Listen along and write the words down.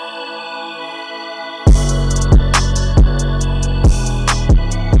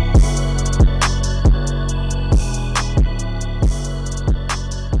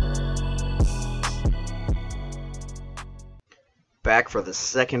back for the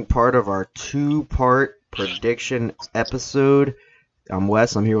second part of our two-part prediction episode. I'm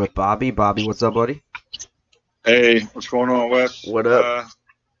Wes. I'm here with Bobby. Bobby, what's up, buddy? Hey, what's going on, Wes? What up?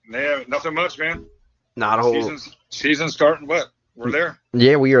 Yeah, nothing much, man. Not a whole. Season's starting. What? We're there.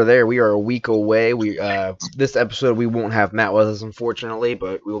 Yeah, we are there. We are a week away. This episode we won't have Matt with us, unfortunately,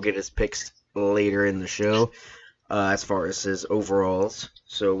 but we will get his picks later in the show as far as his overalls.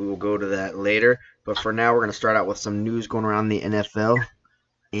 So we will go to that later. But for now, we're going to start out with some news going around the NFL.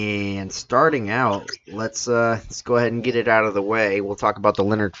 And starting out, let's go ahead and get it out of the way. We'll talk about the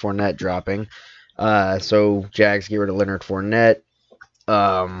Leonard Fournette dropping. So Jags get rid of Leonard Fournette.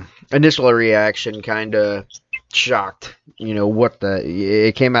 Initial reaction, kind of shocked. You know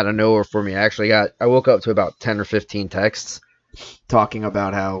it came out of nowhere for me. I woke up to about 10 or 15 texts talking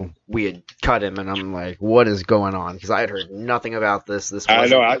about how we had cut him, and I'm like, what is going on? Because I had heard nothing about this. I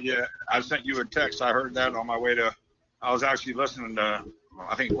know. I sent you a text. I heard that on my way to. I was actually listening to.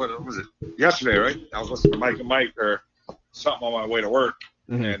 I think what was it yesterday, right? I was listening to Mike and Mike or something on my way to work,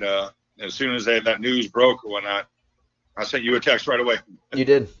 and as soon as that news broke or whatnot, I sent you a text right away. You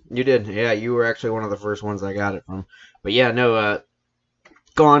did. Yeah, you were actually one of the first ones I got it from. But yeah, no,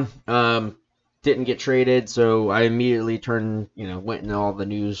 gone. Didn't get traded, so I immediately went into all the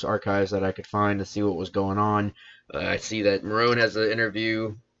news archives that I could find to see what was going on. I see that Marone has an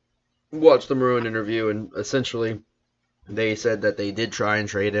interview. Watched the Marone interview, and essentially they said that they did try and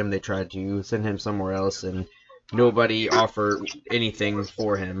trade him. They tried to send him somewhere else, and nobody offered anything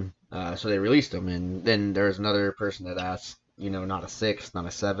for him. So they released him, and then there's another person that asked, not a sixth, not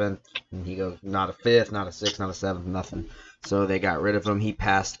a seventh, and he goes, not a fifth, not a sixth, not a seventh, nothing. So they got rid of him. He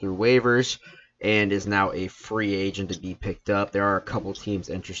passed through waivers and is now a free agent to be picked up. There are a couple teams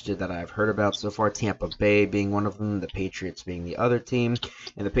interested that I've heard about so far, Tampa Bay being one of them, the Patriots being the other team.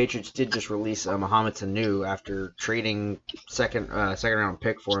 And the Patriots did just release Mohamed Sanu after trading second round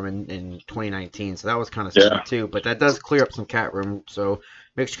pick for him in 2019. So that was kind of sad too. But that does clear up some cap room. So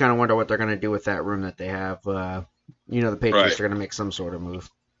makes you kind of wonder what they're going to do with that room that they have. The Patriots are going to make some sort of move.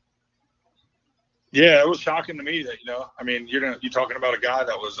 Yeah, it was shocking to me that, you're talking about a guy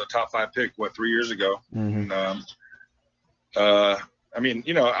that was a top 5 pick, 3 years ago. Mm-hmm. And,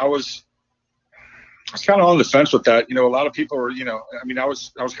 I was kind of on the fence with that. A lot of people were, I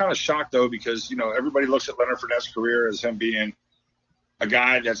was kind of shocked though, because, everybody looks at Leonard Fournette's career as him being a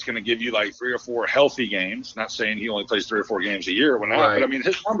guy that's going to give you like 3 or 4 healthy games. Not saying he only plays 3 or 4 games a year when not, but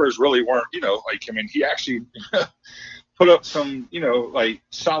his numbers really weren't, he actually put up some,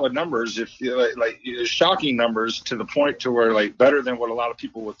 solid numbers, shocking numbers to the point to where better than what a lot of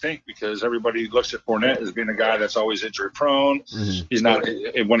people would think, because everybody looks at Fournette as being a guy that's always injury prone. Mm-hmm. He's not,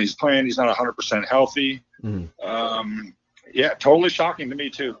 when he's playing, he's not 100% healthy. Mm-hmm. Totally shocking to me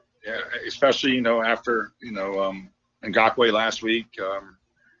too. Yeah, especially, after, Ngakoue last week.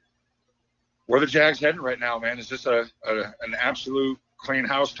 Where the Jags heading right now, man? Is this an absolute clean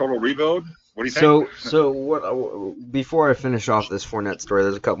house, total rebuild? What do you think? So what? Before I finish off this Fournette story,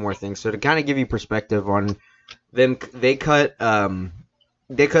 there's a couple more things. So to kind of give you perspective on them, they cut Leonard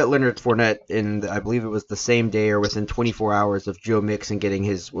Fournette in, I believe it was the same day or within 24 hours of Joe Mixon getting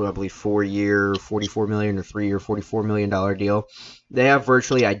his, I believe, 4-year, $44 million or 3-year, $44 million deal. They have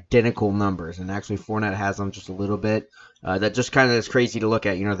virtually identical numbers, and actually Fournette has them just a little bit. That just kind of is crazy to look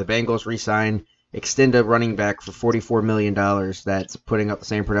at. The Bengals re-signed, extend a running back for $44 million that's putting up the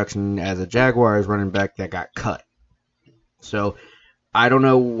same production as a Jaguars running back that got cut. So I don't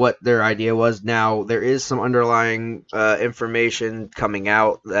know what their idea was. Now, there is some underlying information coming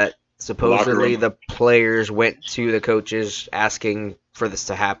out that supposedly the players went to the coaches asking for this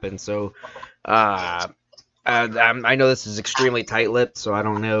to happen. So I know this is extremely tight-lipped, so I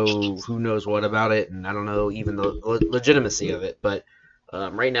don't know who knows what about it, and I don't know even the legitimacy of it. But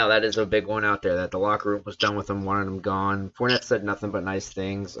right now, that is a big one out there, that the locker room was done with him, wanted him gone. Fournette said nothing but nice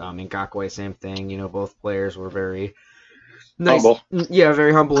things. Ngakoue, same thing. Both players were very nice. Humble. Yeah,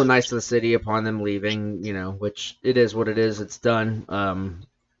 very humble and nice to the city upon them leaving, which it is what it is. It's done.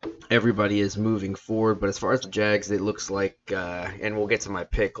 Everybody is moving forward. But as far as the Jags, it looks like, and we'll get to my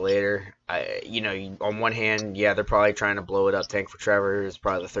pick later, on one hand, they're probably trying to blow it up. Tank for Trevor is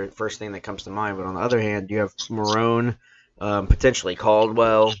probably the first thing that comes to mind. But on the other hand, you have Marone, potentially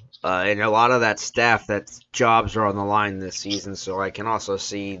Caldwell, and a lot of that staff, that jobs are on the line this season. So I can also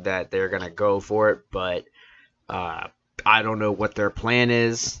see that they're going to go for it. But I don't know what their plan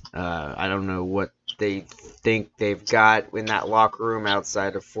is. I don't know what they think they've got in that locker room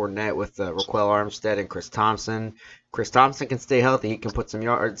outside of Fournette with Raquel Armstead and Chris Thompson. Chris Thompson can stay healthy. He can put some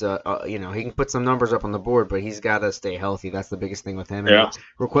yards, he can put some numbers up on the board, but he's got to stay healthy. That's the biggest thing with him. Yeah. And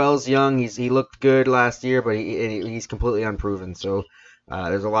Raquel's young. He looked good last year, but he's completely unproven. So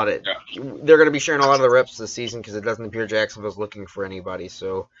there's a lot of they're going to be sharing a lot of the reps this season because it doesn't appear Jacksonville's looking for anybody.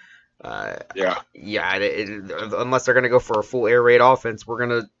 So unless they're going to go for a full air raid offense,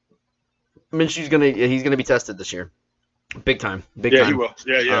 he's going to be tested this year. Big time. Yeah, he will.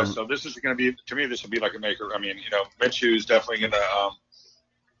 Yeah. So this is going to be, to me, this will be like a maker. I mean, Minshew is definitely going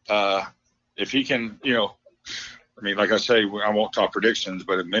to, if he can, I mean, like I say, I won't talk predictions,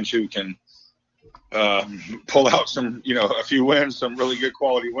 but if Minshew can pull out some, a few wins, some really good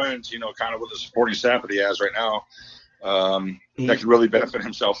quality wins, kind of with the supporting staff that he has right now, that could really benefit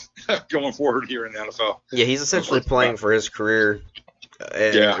himself going forward here in the NFL. Yeah, he's essentially playing for his career.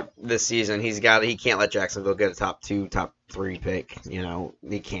 This season, he can't let Jacksonville get a top 2, top 3 pick.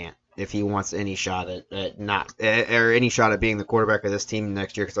 He can't if he wants any shot at any shot at being the quarterback of this team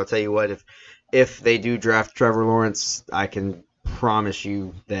next year. Because I'll tell you what, if they do draft Trevor Lawrence, I can promise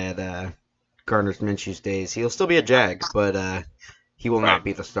you that Gardner Minshew stays. He'll still be a Jag, but he will not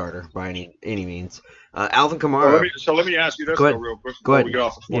be the starter by any means. Alvin Kamara. So let me ask you this real quick before we get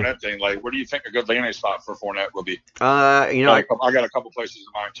off the Fournette thing. Like, where do you think a good landing spot for Fournette will be? I got a couple places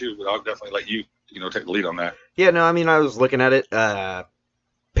in mind too, but I'll definitely let you, take the lead on that. Yeah, no, I mean, I was looking at it.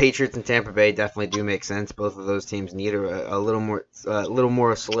 Patriots and Tampa Bay definitely do make sense. Both of those teams need a little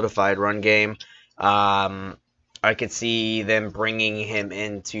more solidified run game. I could see them bringing him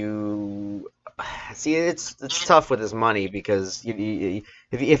into. See, it's tough with his money because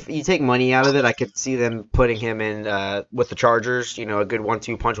if you take money out of it, I could see them putting him in with the Chargers. A good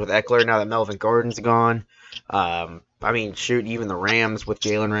 1-2 punch with Eckler now that Melvin Gordon's gone. I mean, shoot, even the Rams with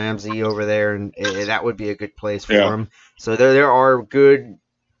Jalen Ramsey over there, and that would be a good place for him. So there are good.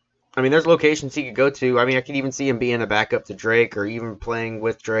 I mean, there's locations he could go to. I mean, I could even see him being a backup to Drake or even playing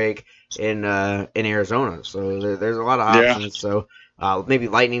with Drake in Arizona. So there's a lot of options. So maybe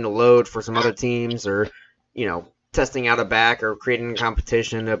lightening the load for some other teams or, testing out a back or creating a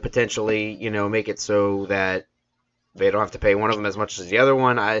competition to potentially, make it so that they don't have to pay one of them as much as the other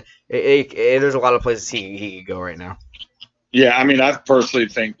one. There's a lot of places he could go right now. Yeah, I mean, I personally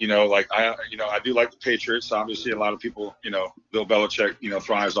think, I do like the Patriots. Obviously, a lot of people, Bill Belichick,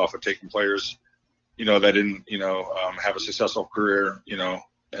 thrives off of taking players, that didn't, have a successful career,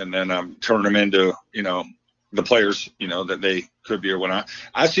 and then turn them into, the players, that they could be or whatnot.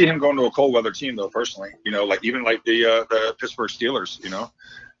 I see him going to a cold weather team, though, personally, even like the Pittsburgh Steelers,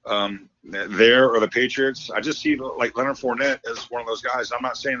 there or the Patriots. I just see like Leonard Fournette as one of those guys. I'm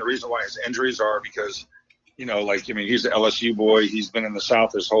not saying the reason why his injuries are because he's the LSU boy. He's been in the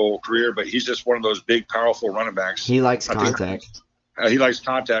South his whole career, but he's just one of those big, powerful running backs. He likes contact. He likes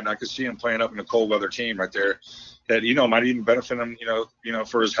contact, and I could see him playing up in a cold weather team right there that, might even benefit him,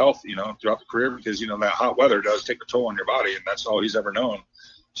 for his health, throughout the career because, that hot weather does take a toll on your body, and that's all he's ever known.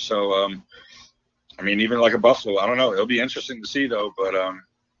 So, I mean, even like a Buffalo, I don't know. It'll be interesting to see, though, but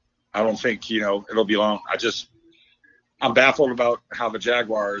I don't think, it'll be long. I'm baffled about how the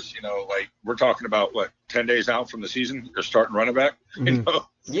Jaguars, we're talking about 10 days out from the season, you're starting running back,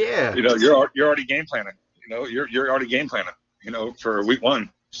 Yeah. You're already game planning, you're already game planning, for week 1.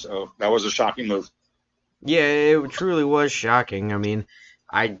 So that was a shocking move. Yeah, it truly was shocking. I mean,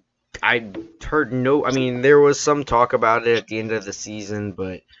 I heard there was some talk about it at the end of the season,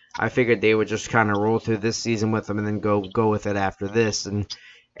 but I figured they would just kind of roll through this season with them and then go with it after this and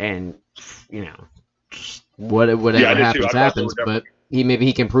whatever happens. But maybe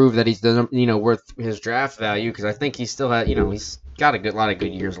he can prove that he's worth his draft value because I think he still had he's got a lot of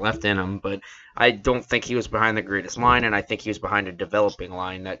good years left in him. But I don't think he was behind the greatest line, and I think he was behind a developing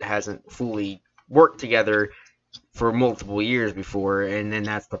line that hasn't fully worked together for multiple years before, and then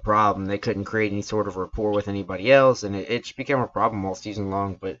that's the problem. They couldn't create any sort of rapport with anybody else, and it just became a problem all season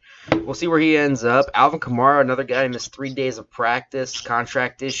long. But we'll see where he ends up. Alvin Kamara, another guy, missed 3 days of practice,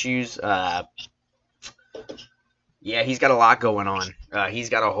 contract issues. He's got a lot going on. He's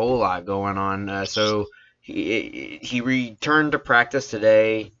got a whole lot going on. So he returned to practice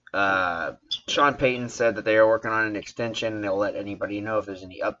today. Sean Payton said that they are working on an extension, and they'll let anybody know if there's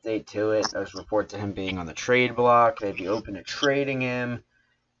any update to it. There's a report to him being on the trade block. They'd be open to trading him.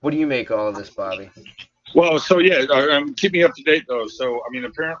 What do you make of all of this, Bobby? Well, so keep me up to date though. So I mean,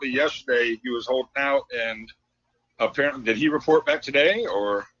 apparently yesterday he was holding out, and apparently did he report back today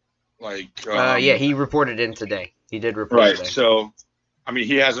or like? He reported in today. He did report today. So I mean,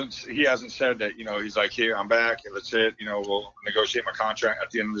 he hasn't said that, he's like, here, I'm back, and that's it. We'll negotiate my contract at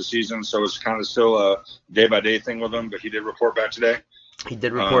the end of the season. So it's kind of still a day by day thing with him. But he did report back today. He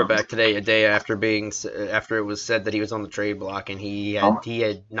did report back today, a day after it was said that he was on the trade block, and he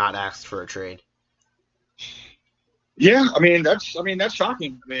had not asked for a trade. Yeah, that's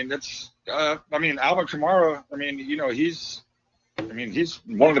shocking. Alvin Kamara. He's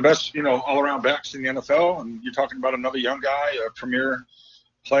one of the best, all around backs in the NFL, and you're talking about another young guy, a premier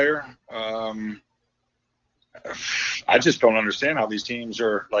player. I just don't understand how these teams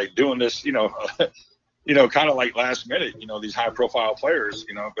are like doing this, kind of like last minute, these high profile players,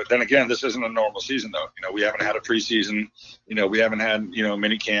 but then again, this isn't a normal season though. We haven't had a preseason, we haven't had,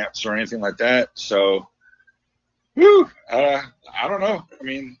 mini camps or anything like that. So, I don't know.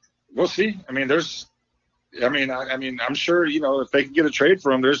 We'll see. I'm sure, if they can get a trade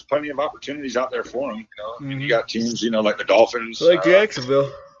for him, there's plenty of opportunities out there for him. You got teams, like the Dolphins, like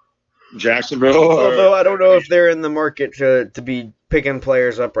Jacksonville. Although I don't know if they're in the market to be picking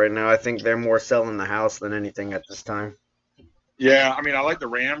players up right now. I think they're more selling the house than anything at this time. Yeah, I like the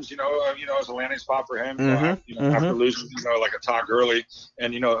Rams, as a landing spot for him. After losing, like a Todd Gurley,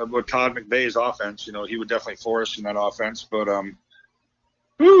 and with Todd McVay's offense, he would definitely flourish in that offense. But I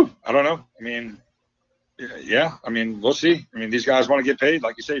don't know. Yeah, we'll see. These guys want to get paid,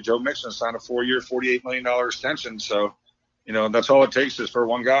 like you say. Joe Mixon signed a 4-year, $48 million extension. So, that's all it takes is for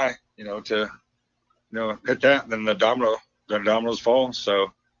one guy, to hit that, and then the dominoes fall.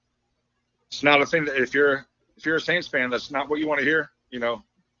 So it's not a thing that if you're a Saints fan, that's not what you want to hear.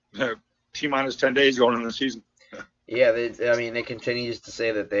 T-minus 10 days going into the season. Yeah, it continues to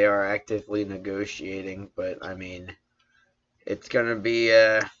say that they are actively negotiating, but it's gonna be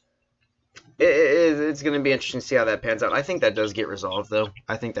it's gonna be interesting to see how that pans out. I think that does get resolved though.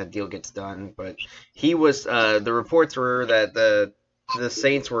 I think that deal gets done, but he was the reports were that the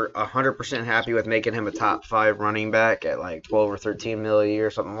Saints were 100% happy with making him a top 5 running back at like 12 or 13 mil a year,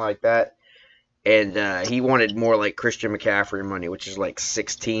 something like that. And he wanted more like Christian McCaffrey money, which is like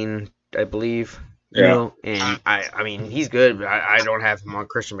 16, I believe. Yeah. And he's good, but I don't have him on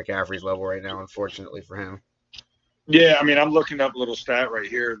Christian McCaffrey's level right now, unfortunately for him. Yeah, I'm looking up a little stat right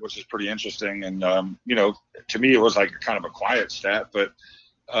here, which is pretty interesting. And, to me, it was like kind of a quiet stat, but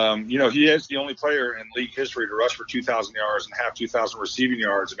he is the only player in league history to rush for 2,000 yards and have 2,000 receiving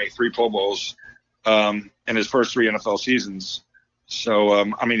yards and make 3 Pro Bowls in his first 3 NFL seasons. So,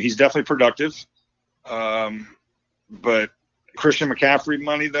 he's definitely productive. But Christian McCaffrey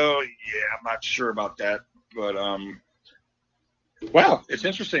money, though, yeah, I'm not sure about that. But, wow, it's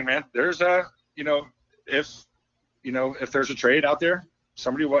interesting, man. There's if there's a trade out there,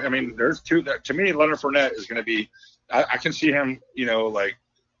 somebody will. There's two. That, to me, Leonard Fournette is going to be. I can see him. Like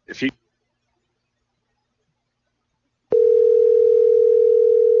if he.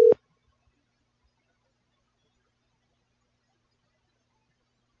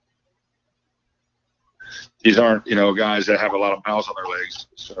 These aren't, guys that have a lot of miles on their legs.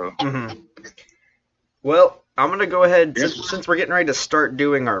 So. Well, I'm gonna go ahead since we're getting ready to start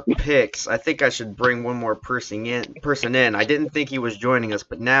doing our picks. I think I should bring one more person in. I didn't think he was joining us,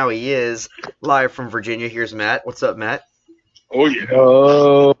 but now he is live from Virginia. Here's Matt. What's up, Matt? Oh yeah.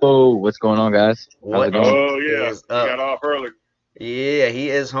 Oh, what's going on, guys? How's it going? Oh yeah. He got off early. Yeah, he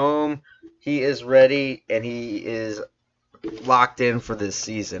is home. He is ready, and he is locked in for this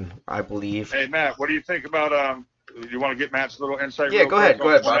season, I believe. Hey Matt, what do you think about you want to get Matt's little insight? Yeah, go ahead,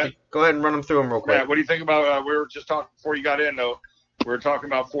 Bobby. Go ahead and run them through them real quick. Matt, what do you think about? We were just talking before you got in, though. We were talking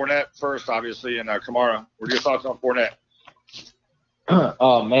about Fournette first, obviously, and Kamara. What are your thoughts on Fournette?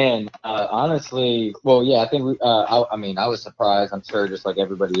 Oh man, honestly, well, yeah, I think I was surprised. I'm sure, just like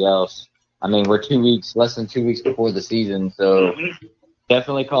everybody else. We're less than 2 weeks before the season, so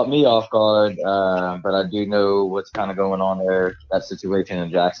definitely caught me off guard. But I do know what's kind of going on there, that situation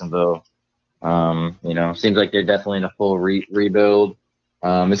in Jacksonville. Seems like they're definitely in a full rebuild.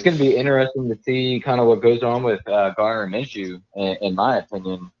 It's going to be interesting to see kind of what goes on with Gardner Minshew, in my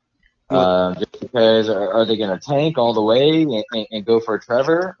opinion. Just because are they going to tank all the way and go for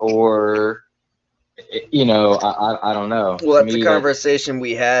Trevor, or I don't know. Well, that's the conversation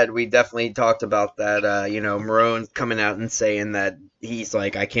we had. We definitely talked about that. Marone coming out and saying that he's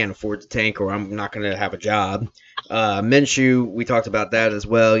like, I can't afford to tank, or I'm not going to have a job. Minshew, we talked about that as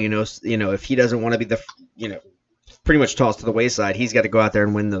well. If he doesn't want to be pretty much tossed to the wayside, he's got to go out there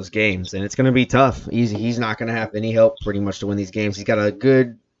and win those games, and it's going to be tough. He's not going to have any help pretty much to win these games. He's got a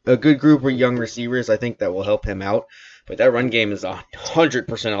good group of young receivers, I think, that will help him out. But that run game is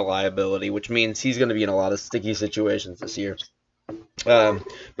 100% a liability, which means he's going to be in a lot of sticky situations this year. But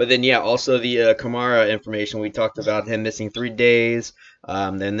then, yeah, also the Kamara information we talked about him missing 3 days.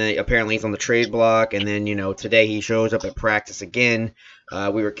 Then apparently he's on the trade block, and then today he shows up at practice again.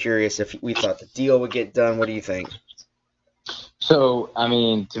 We were curious if we thought the deal would get done. What do you think? So, I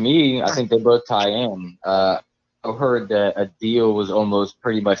mean, to me, I think they both tie in. I heard that a deal was almost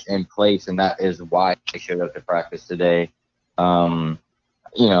pretty much in place, and that is why they showed up to practice today. I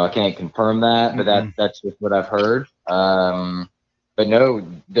can't confirm that, but that's just what I've heard. But no,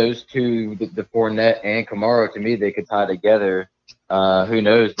 those two, the Fournette and Kamara, to me, they could tie together. Who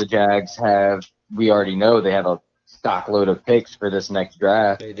knows? The Jags we already know they have a stockload of picks for this next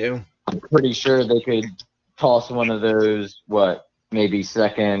draft. They do. I'm pretty sure they could toss one of those, maybe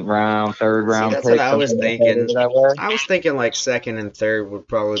second round, third round that's picks. What I was thinking. That I was thinking like second and third would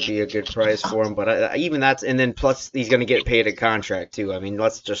probably be a good price for him, but even that's, and then plus he's going to get paid a contract too. I mean,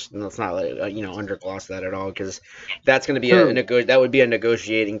 let's not undergloss that at all, because that's going to be that would be a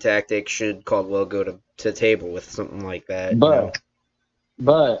negotiating tactic should Caldwell go to table with something like that.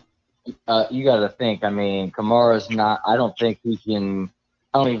 But you got to think. I mean, Kamara's not. I don't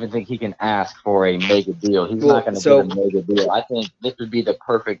even think he can ask for a mega deal. He's not going to get a mega deal. I think this would be the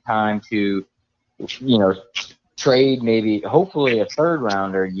perfect time to, trade hopefully a third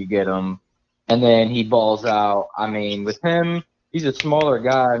rounder. You get him, and then he balls out. I mean, with him, he's a smaller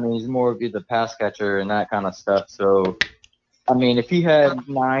guy. I mean, he's more of the pass catcher and that kind of stuff. So, I mean, if he had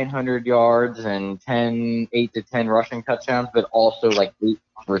 900 yards and 8 to 10 rushing touchdowns, but also like 8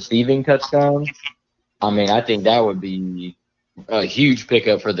 receiving touchdowns, I mean, I think that would be a huge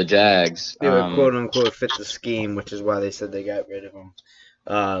pickup for the Jags. They would quote unquote fit the scheme, which is why they said they got rid of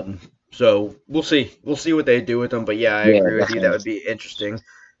him. So we'll see. We'll see what they do with them. But yeah, I agree with you. That would be interesting.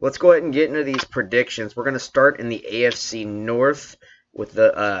 Let's go ahead and get into these predictions. We're going to start in the AFC North with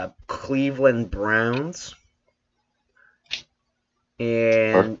the Cleveland Browns.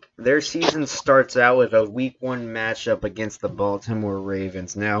 And their season starts out with a Week 1 matchup against the Baltimore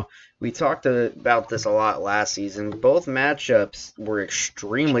Ravens. Now, we talked about this a lot last season. Both matchups were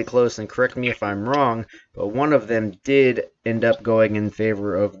extremely close, and correct me if I'm wrong, but one of them did end up going in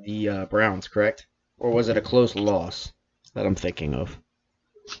favor of the Browns, correct? Or was it a close loss that I'm thinking of?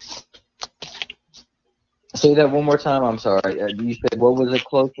 Say that one more time. I'm sorry. You said what was it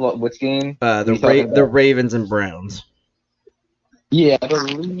close? Which game? The Ravens and Browns. Yeah, I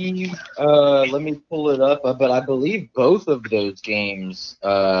believe. Let me pull it up. But I believe both of those games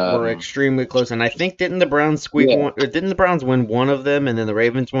were extremely close. And I think didn't the Browns squeak one? Or didn't the Browns win one of them, and then the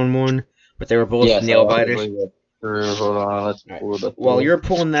Ravens won one? But they were both nail biters. Hold on, let's pull it up. While you're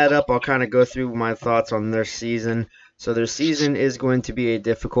pulling that up, I'll kind of go through my thoughts on their season. So their season is going to be a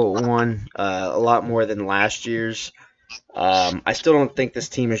difficult one, a lot more than last year's. I still don't think this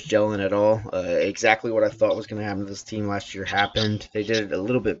team is gelling at all. Exactly what I thought was going to happen to this team last year happened. They did it a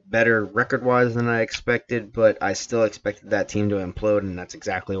little bit better record-wise than I expected, but I still expected that team to implode, and that's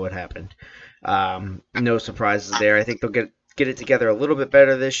exactly what happened. No surprises there. I think they'll get it together a little bit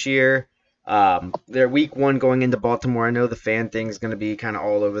better this year. Their Week 1 going into Baltimore, I know the fan thing is going to be kind of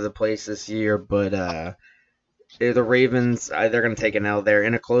all over the place this year, but the Ravens, they're going to take an L there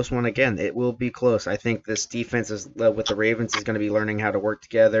in a close one again. It will be close. I think this defense with the Ravens is going to be learning how to work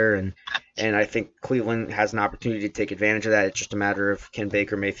together, and I think Cleveland has an opportunity to take advantage of that. It's just a matter of can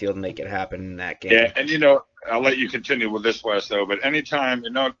Baker Mayfield make it happen in that game. Yeah, and I'll let you continue with this, Wes, though. But anytime,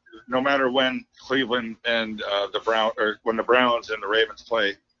 no matter when Cleveland and when the Browns and the Ravens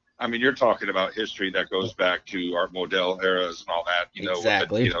play, I mean, you're talking about history that goes back to Art Modell eras and all that,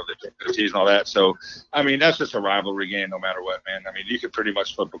 exactly. The teas and all that. So, I mean, that's just a rivalry game no matter what, man. I mean, you could pretty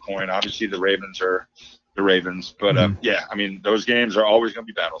much flip a coin. Obviously, the Ravens are the Ravens. But, yeah, I mean, those games are always going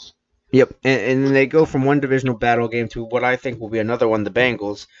to be battles. Yep, and then they go from one divisional battle game to what I think will be another one, the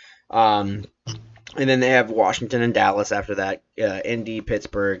Bengals. And then they have Washington and Dallas after that, Indy,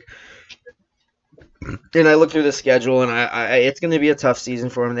 Pittsburgh. And I look through the schedule, and it's going to be a tough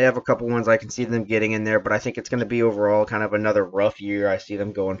season for them. They have a couple ones I can see them getting in there, but I think it's going to be overall kind of another rough year. I see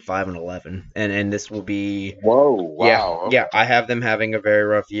them going 5-11, and this will be. Whoa! Wow. Yeah. I have them having a very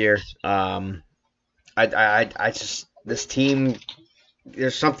rough year. This team.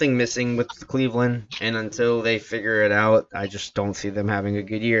 There's something missing with Cleveland, and until they figure it out, I just don't see them having a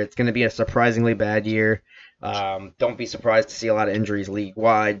good year. It's going to be a surprisingly bad year. Don't be surprised to see a lot of injuries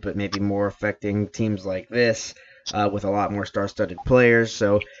league-wide, but maybe more affecting teams like this with a lot more star-studded players.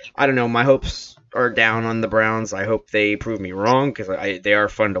 So, I don't know. My hopes are down on the Browns. I hope they prove me wrong because they are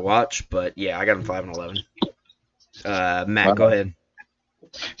fun to watch. But, yeah, I got them 5-11. Matt, go ahead.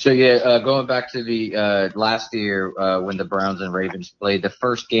 So, yeah, going back to the last year when the Browns and Ravens played, the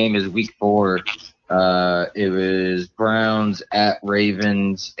first game is Week 4. It was Browns at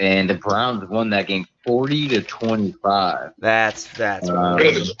Ravens, and the Browns won that game 40-25. That's what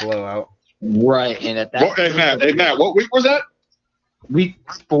it was, a blowout. Right, and at that Hey Matt, what week was that? Week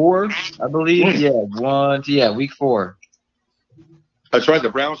 4, I believe. Week 4. That's right. The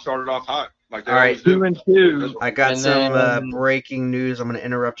Browns started off hot. Like they All right, always do. 2-2. I got And some then- breaking news. I'm going to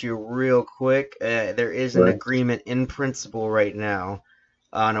interrupt you real quick. There is an Right. agreement in principle right now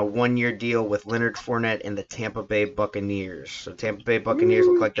on a 1-year deal with Leonard Fournette and the Tampa Bay Buccaneers. So Tampa Bay Buccaneers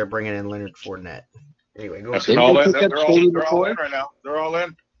look like they're bringing in Leonard Fournette. Anyway, go That's ahead. all in. They They're all in right now. They're all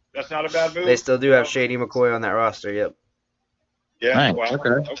in. That's not a bad move. They still do have Shady McCoy on that roster. Yep. Yeah. Nice, Wow.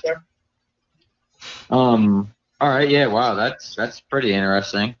 okay. All right. Yeah. Wow. That's pretty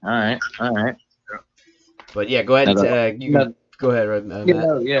interesting. All right. But yeah, go ahead. Go ahead, Matt.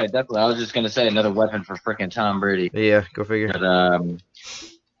 Yeah, definitely. I was just gonna say another weapon for freaking Tom Brady. Yeah, go figure. But all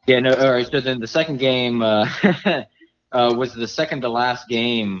right. So then the second game was the second to last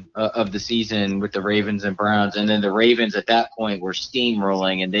game of the season with the Ravens and Browns, and then the Ravens at that point were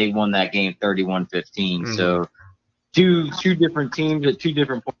steamrolling, and they won that game 31-15. Mm-hmm. So two different teams at two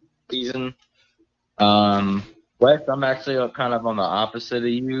different points of the season. Wes, I'm actually kind of on the opposite of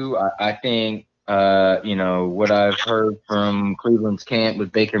you. I think what I've heard from Cleveland's camp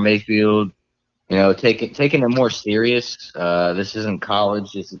with Baker Mayfield, taking it more serious. This isn't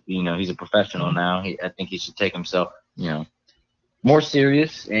college. This is, he's a professional now. I think he should take himself, more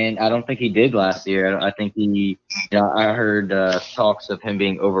serious. And I don't think he did last year. I think I heard talks of him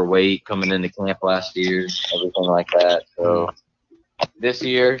being overweight coming into camp last year, everything like that. So this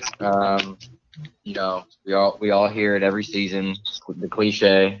year, we all hear it every season, the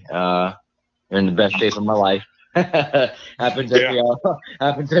cliche. You're in the best shape of my life. happens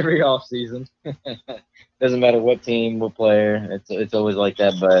every off season. Doesn't matter what team, what player. It's always like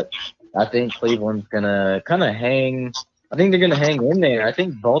that. But I think Cleveland's gonna kind of hang. I think they're gonna hang in there. I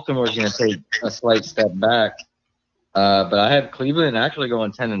think Baltimore's gonna take a slight step back. But I have Cleveland actually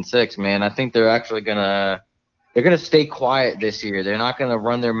going 10-6. Man, I think they're actually gonna. They're gonna stay quiet this year. They're not gonna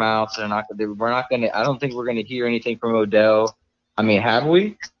run their mouths. We're not gonna. I don't think we're gonna hear anything from Odell. I mean, have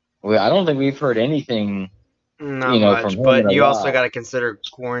we? I don't think we've heard anything. Not much, from him but in a you also while. got to consider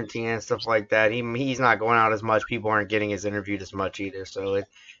quarantine and stuff like that. He's not going out as much. People aren't getting his interviewed as much either. So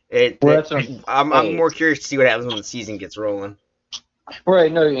I'm more curious to see what happens when the season gets rolling.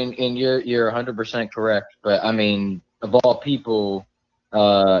 Right. No, and you're 100% correct. But I mean, of all people,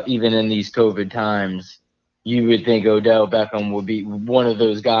 even in these COVID times, you would think Odell Beckham would be one of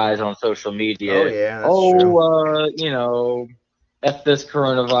those guys on social media. Oh yeah, that's true. F this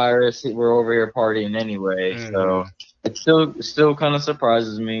coronavirus, we're over here partying anyway. Mm-hmm. So it still kind of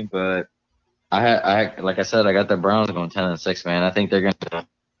surprises me, but I like I said, I got the Browns going 10-6, man. I think they're gonna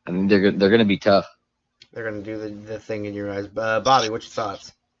be tough. They're gonna do the thing in your eyes. Bobby, what's your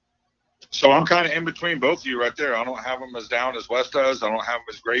thoughts? So I'm kind of in between both of you right there. I don't have them as down as Wes does. I don't have them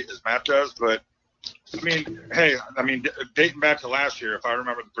as great as Matt does, but dating back to last year, if I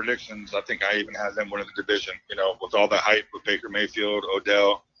remember the predictions, I think I even had them winning the division, with all the hype with Baker Mayfield,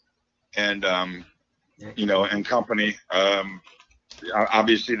 Odell, and, and company.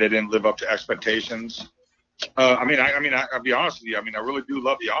 Obviously, they didn't live up to expectations. I'll be honest with you. I really do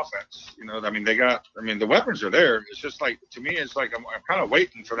love the offense. The weapons are there. It's just like, to me, it's like I'm kind of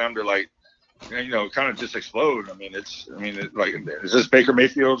waiting for them to kind of just explode. Is this Baker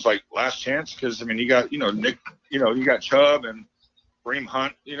Mayfield's last chance? Because you got Nick, you got Chubb and Kareem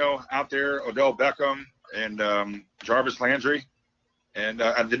Hunt, out there, Odell Beckham and Jarvis Landry, and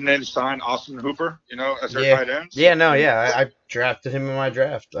didn't they sign Austin Hooper, as their tight end? I drafted him in my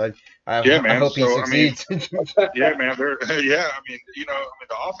draft. I hope he succeeds. Yeah, man.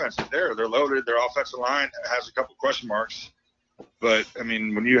 The offense is there. They're loaded. Their offensive line has a couple question marks. But,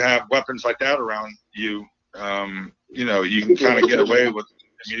 when you have weapons like that around you, you can kind of get away with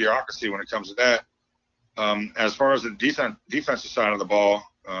mediocrity when it comes to that. As far as the defensive side of the ball,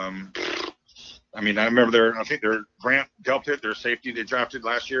 I remember I think they're Grant Delpit, their safety they drafted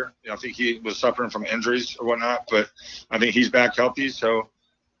last year. I think he was suffering from injuries or whatnot, but I think he's back healthy. So,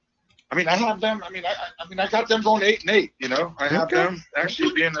 I have them. I got them going 8-8. I have them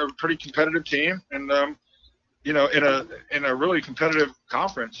actually being a pretty competitive team, and in a really competitive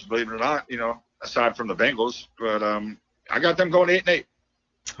conference, believe it or not. Aside from the Bengals, but I got them going 8-8.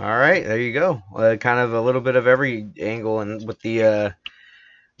 All right, there you go. Kind of a little bit of every angle, and with the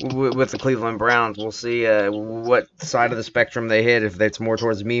Cleveland Browns, we'll see what side of the spectrum they hit. If it's more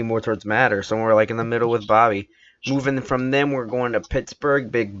towards me, more towards Matt, or somewhere in the middle with Bobby. Moving from them, we're going to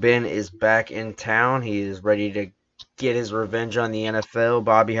Pittsburgh. Big Ben is back in town. He is ready to get his revenge on the NFL.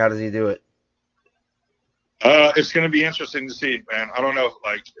 Bobby, how does he do it? It's going to be interesting to see, man. I don't know.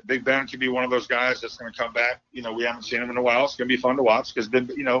 Like Big Ben could be one of those guys that's going to come back. You know, we haven't seen him in a while. It's going to be fun to watch because,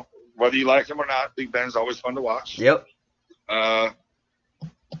 you know, whether you like him or not, Big Ben's always fun to watch. Yep.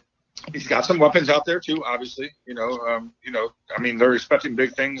 He's got some weapons out there too. Obviously, you know. I mean, they're expecting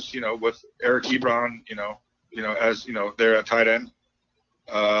big things. You know, with Eric Ebron. You know, as you know, they're a tight end.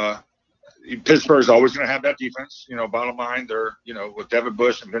 Pittsburgh's always going to have that defense. You know, bottom line, they're, you know, with Devin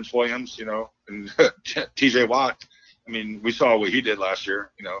Bush and Vince Williams, you know, and T.J. Watt. I mean, we saw what he did last year,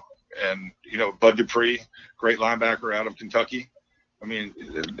 you know, and, you know, Bud Dupree, great linebacker out of Kentucky. I mean,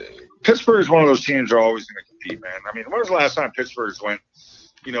 Pittsburgh is one of those teams that are always going to compete, man. I mean, when was the last time Pittsburgh went,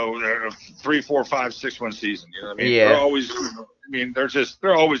 you know, 3, 4, 5, 6-win season? You know what I mean? Yeah. They're always,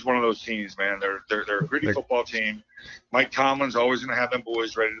 they're always one of those teams, man. They're a gritty football team. Mike Tomlin's always going to have them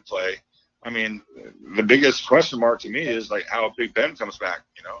boys ready to play. I mean, the biggest question mark to me is like how Big Ben comes back.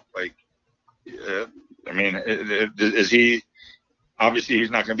 You know, like, I mean, is he? Obviously, he's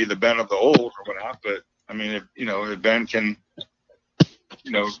not going to be the Ben of the old or whatnot. But I mean, if Ben can,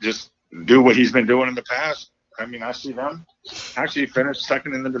 you know, just do what he's been doing in the past. I mean, I see them actually finish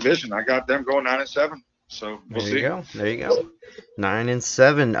second in the division. I got them going 9-7. So we'll see. There you go.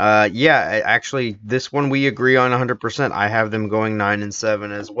 9-7. Yeah, actually, this one we agree on 100%. I have them going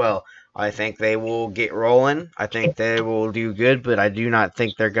 9-7 as well. I think they will get rolling. I think they will do good, but I do not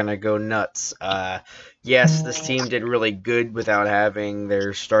think they're going to go nuts. Yes, this team did really good without having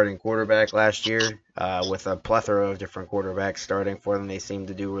their starting quarterback last year. With a plethora of different quarterbacks starting for them, they seemed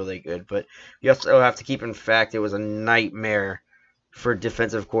to do really good. But you also have to keep in fact it was a nightmare for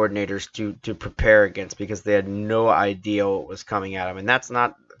defensive coordinators to prepare against because they had no idea what was coming at them. And that's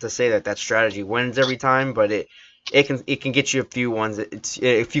not to say that strategy wins every time, but it can get you a few ones,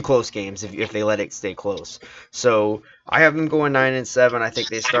 a few close games if they let it stay close. So I have them going 9-7. I think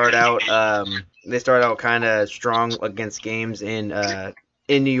they start out kind of strong against games in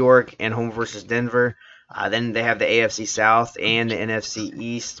New York and home versus Denver. Then they have the AFC South and the NFC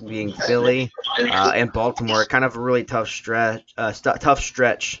East being Philly and Baltimore. Kind of a really tough stretch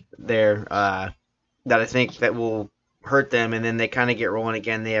there that I think that will hurt them. And then they kind of get rolling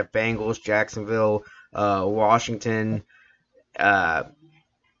again. They have Bengals, Jacksonville, Washington. They have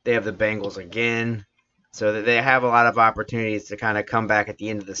the Bengals again. So they have a lot of opportunities to kind of come back at the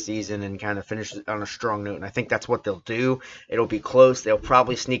end of the season and kind of finish on a strong note. And I think that's what they'll do. It'll be close. They'll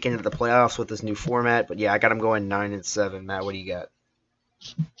probably sneak into the playoffs with this new format. But yeah, I got them going 9-7. Matt, what do you got?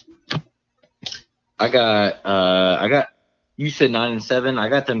 I got. You said 9-7. I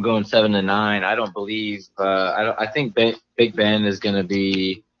got them going 7-9. I don't believe. I think Big Ben is going to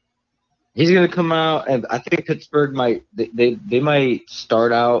be. He's going to come out, and I think Pittsburgh might they might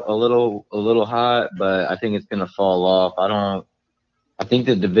start out a little hot, but I think it's going to fall off. I think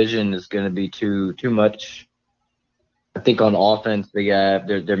the division is going to be too much. I think on offense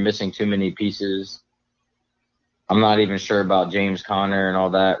they're missing too many pieces. I'm not even sure about James Conner and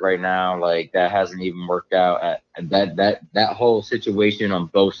all that right now. Like that hasn't even worked out. That whole situation on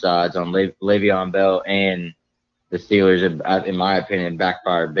both sides, on Le'Veon Bell and the Steelers, in my opinion,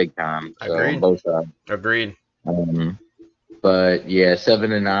 backfired big time. So Agreed. On both sides. Agreed. But yeah,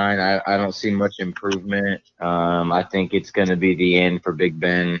 7-9. I don't see much improvement. I think it's going to be the end for Big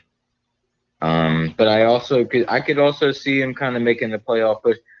Ben. But I could also see him kind of making the playoff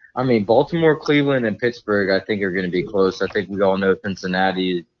push. I mean, Baltimore, Cleveland, and Pittsburgh, I think are going to be close. I think we all know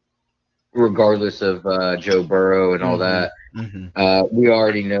Cincinnati, regardless of Joe Burrow and all that. Mm-hmm. We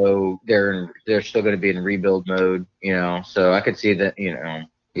already know they're still going to be in rebuild mode, you know. So I could see that, you know,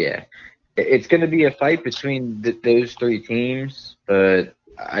 yeah, it's going to be a fight between those three teams. But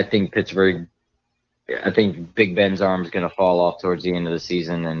I think Big Ben's arm is going to fall off towards the end of the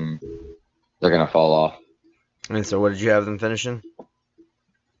season, and they're going to fall off. And so, what did you have them finishing?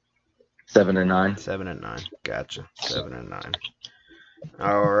 7-9. 7-9. Gotcha. 7-9.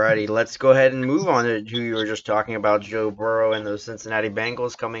 Alrighty, let's go ahead and move on to who you were just talking about, Joe Burrow and those Cincinnati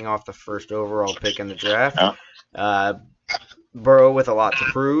Bengals coming off the first overall pick in the draft. Burrow with a lot to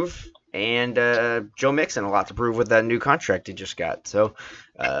prove, and Joe Mixon a lot to prove with that new contract he just got. So,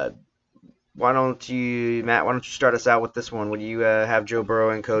 why don't you start us out with this one? What do you have Joe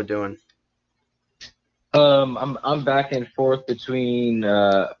Burrow and co doing? I'm back and forth between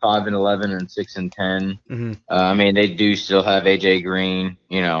 5-11 and 6-10. Mm-hmm. I mean, they do still have AJ Green.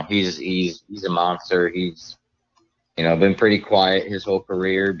 You know, he's a monster. He's, you know, been pretty quiet his whole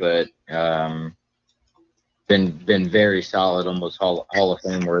career, but been very solid, almost Hall of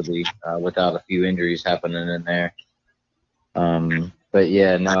Fame worthy, without a few injuries happening in there. But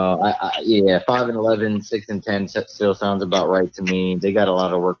yeah, no, 5-11, 6-10 still sounds about right to me. They got a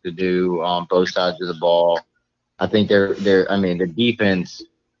lot of work to do on both sides of the ball. I think they're. I mean, the defense,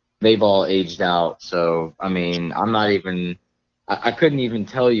 they've all aged out. So I mean, I'm not even. I couldn't even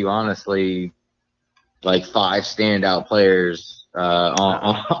tell you honestly, like 5 standout players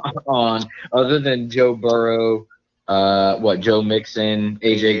on other than Joe Burrow, Joe Mixon,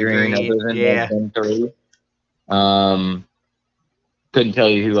 AJ AJ Green, other Green, than yeah. them 3. Um, couldn't tell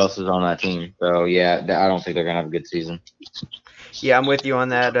you who else is on that team. So yeah, I don't think they're gonna have a good season. Yeah, I'm with you on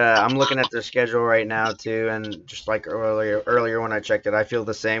that. I'm looking at their schedule right now too, and just like earlier when I checked it, I feel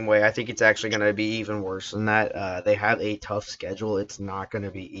the same way. I think it's actually going to be even worse than that. They have a tough schedule. It's not going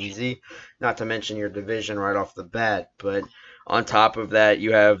to be easy. Not to mention your division right off the bat, but on top of that,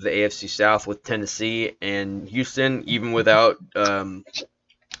 you have the AFC South with Tennessee and Houston. Even without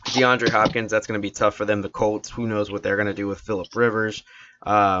DeAndre Hopkins, that's going to be tough for them. The Colts, who knows what they're going to do with Phillip Rivers.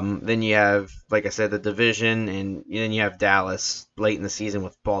 Then you have, like I said, the division, and then you have Dallas late in the season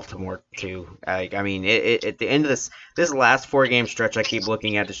with Baltimore too. I mean, at the end of this last 4 game stretch, I keep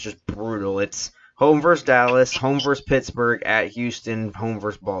looking at, it's just brutal. It's home versus Dallas, home versus Pittsburgh, at Houston, home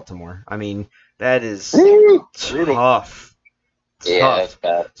versus Baltimore. I mean, that is tough. Yeah, that's Tough.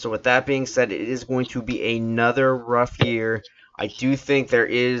 bad. So with that being said, it is going to be another rough year. I do think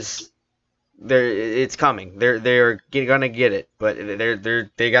it's coming. They're gonna get it, but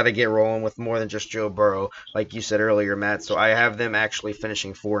they got to get rolling with more than just Joe Burrow, like you said earlier, Matt. So I have them actually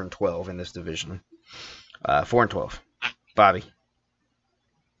finishing 4-12 in this division. 4-12. Bobby.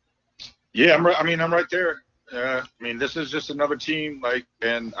 Yeah, I'm right there. I mean, this is just another team.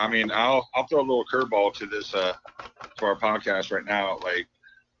 And I mean, I'll throw a little curveball to this to our podcast right now. Like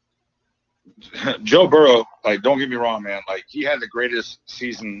Joe Burrow, don't get me wrong, man. He had the greatest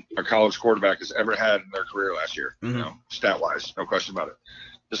season a college quarterback has ever had in their career last year. Mm-hmm. You know, stat wise, no question about it.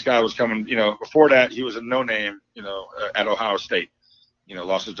 This guy was coming. Before that, he was a no name. At Ohio State.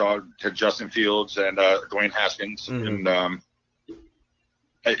 Lost his dog to Justin Fields and Dwayne Haskins, Mm-hmm. and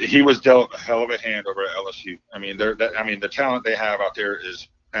he was dealt a hell of a hand over at LSU. I mean, the talent they have out there is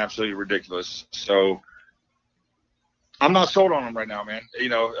absolutely ridiculous. So I'm not sold on him right now, man.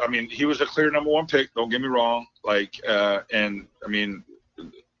 I mean, he was a clear number 1 pick. Don't get me wrong. And I mean,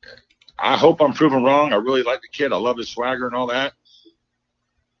 I hope I'm proven wrong. I really like the kid. I love his swagger and all that.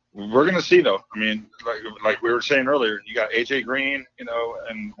 We're gonna see though. I mean, like we were saying earlier, you got AJ Green,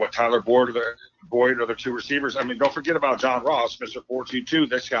 and Tyler Boyd are the 2 receivers. I mean, don't forget about John Ross, Mr. 422.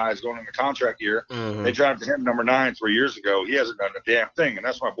 This guy is going into contract year. Mm-hmm. They drafted him number 9 3 years ago. He hasn't done a damn thing, and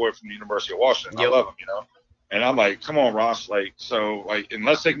that's my boy from the University of Washington. Yep. I love him, And I'm like, come on, Ross.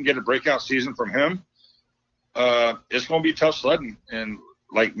 Unless they can get a breakout season from him, it's gonna be tough sledding. And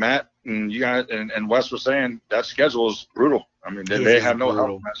like Matt and you guys and Wes were saying, that schedule is brutal. I mean, they have no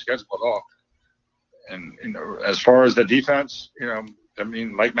help on that schedule at all. And as far as the defense, I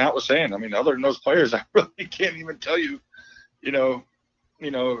mean, like Matt was saying, I mean, other than those players, I really can't even tell you,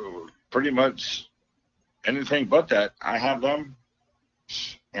 pretty much anything but that. I have them,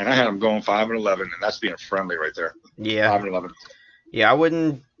 and I had them going 5-11, and that's being friendly right there. Yeah. 5-11. Yeah, I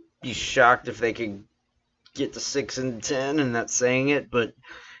wouldn't be shocked if they could get to 6-10, and that's saying it, but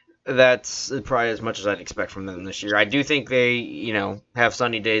that's probably as much as I'd expect from them this year. I do think they, have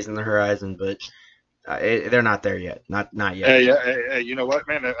sunny days in the horizon, but they're not there yet. Not yet. Hey, you know what,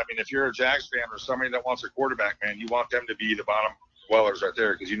 man? I mean, if you're a Jags fan or somebody that wants a quarterback, man, you want them to be the bottom dwellers right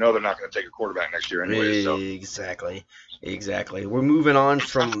there because they're not going to take a quarterback next year anyway. So. Exactly. We're moving on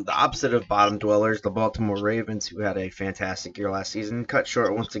from the opposite of bottom dwellers, the Baltimore Ravens, who had a fantastic year last season, cut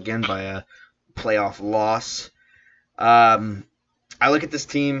short once again by a playoff loss. I look at this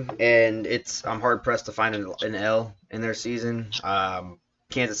team, and I'm hard pressed to find an L in their season.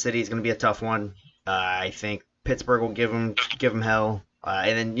 Kansas City is going to be a tough one. I think Pittsburgh will give them hell.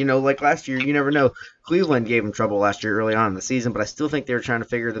 And then, like last year, you never know. Cleveland gave them trouble last year early on in the season, but I still think they were trying to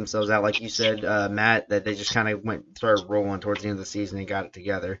figure themselves out. Like you said, Matt, that they just kind of started rolling towards the end of the season and got it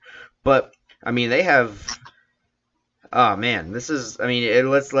together. But I mean, they have. Oh man, this is. I mean,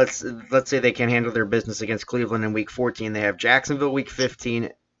 let's say they can handle their business against Cleveland in Week 14. They have Jacksonville Week 15,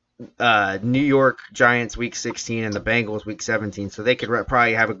 New York Giants Week 16, and the Bengals Week 17. So they could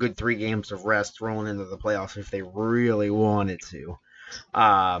probably have a good 3 games of rest rolling into the playoffs if they really wanted to.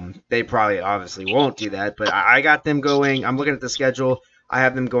 They probably obviously won't do that, but I got them going. I'm looking at the schedule. I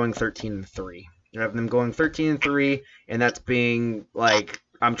have them going 13-3. I have them going 13-3, and that's being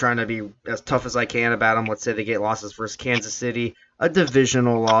I'm trying to be as tough as I can about them. Let's say they get losses versus Kansas City, a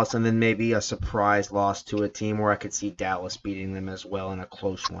divisional loss, and then maybe a surprise loss to a team where I could see Dallas beating them as well in a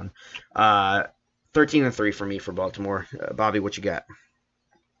close one. 13-3 for me for Baltimore. Bobby, what you got?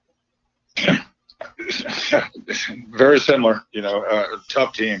 Very similar,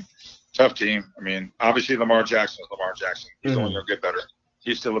 tough team. Tough team. I mean, obviously Lamar Jackson is Lamar Jackson. He's only going to get better.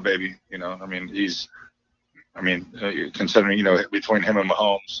 He's still a baby, you know. I mean, considering, you know, between him and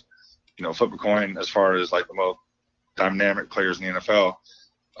Mahomes, you know, flip a coin as far as like the most dynamic players in the NFL.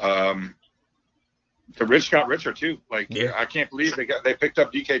 The rich got richer too. Like, I can't believe they picked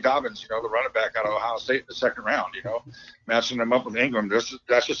up D.K. Dobbins, you know, the running back out of Ohio State in the second round. You know, matching them up with Ingram.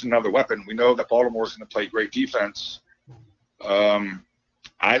 That's just another weapon. We know that Baltimore's going to play great defense.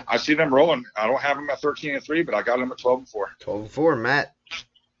 I see them rolling. I don't have them at 13-3, but I got them at 12-4. 12-4, Matt.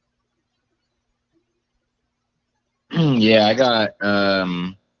 Yeah, I got.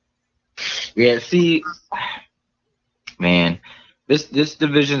 Yeah, see, man, this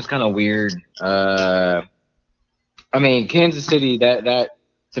division's kind of weird. I mean, Kansas City. That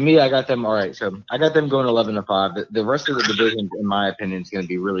to me, I got them. All right, so I got them going 11-5. The rest of the division, in my opinion, is going to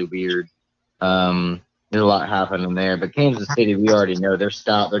be really weird. There's a lot happening there, but Kansas City, we already know they're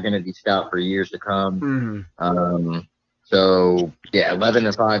stout. They're going to be stout for years to come. So yeah,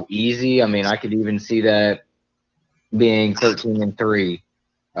 11-5, easy. I mean, I could even see that being 13-3,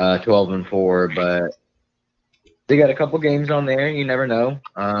 12-4, but they got a couple games on there. You never know.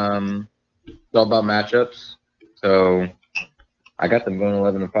 It's all about matchups. So I got them going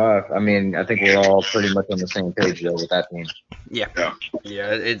 11-5. I mean, I think we're all pretty much on the same page though with that team. Yeah.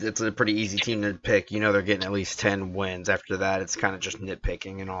 It's a pretty easy team to pick. You know, they're getting at least 10 wins. After that, it's kind of just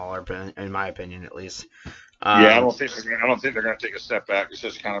nitpicking in my opinion, at least. I don't think they're going to take a step back. It's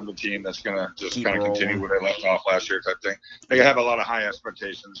just kind of the team that's going to just kind of continue where they left off last year type thing. They have a lot of high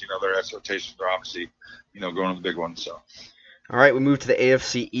expectations. You know, their expectations are obviously, you know, going to the big ones. So. All right, we move to the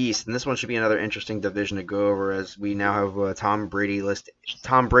AFC East, and this one should be another interesting division to go over as we now have Tom Brady-less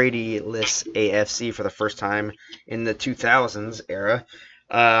AFC for the first time in the 2000s era.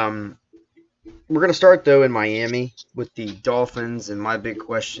 We're going to start, though, in Miami with the Dolphins, and my big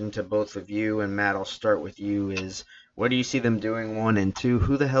question to both of you, and Matt, I'll start with you, is what do you see them doing, 1, and 2?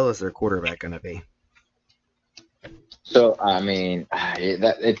 Who the hell is their quarterback going to be? So, I mean,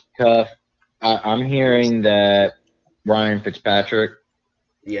 it's tough. I'm hearing that Ryan Fitzpatrick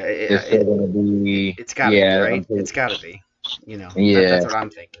is still going to be. It's got to be, right? It's got to be. You know, that's what I'm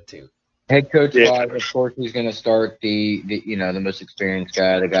thinking, too. Head coach wise, of course, he's going to start the most experienced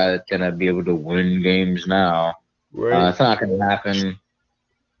guy, the guy that's going to be able to win games now. Right. It's not going to happen.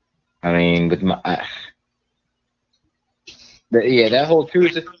 I mean, with that whole two.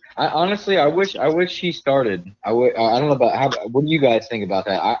 Honestly, I wish he started. I don't know about what do you guys think about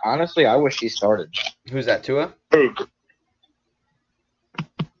that? I wish he started. Who's that, Tua?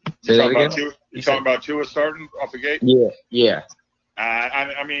 Say that again. You talking about Tua starting off the gate? Yeah.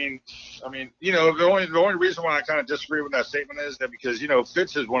 I mean, you know, the only reason why I kind of disagree with that statement is that because, you know,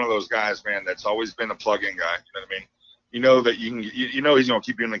 Fitz is one of those guys, man, that's always been a plug-in guy. You know what I mean? You know that you know he's going to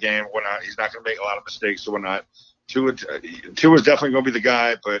keep you in the game. Whatnot. He's not going to make a lot of mistakes or whatnot. Tua is definitely going to be the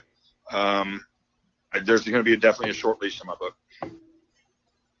guy, but there's going to be definitely a short leash in my book.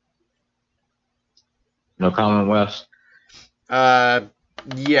 No comment, Wes.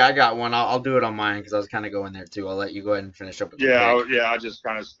 Yeah, I got one. I'll do it on mine because I was kind of going there too. I'll let you go ahead and finish up with I just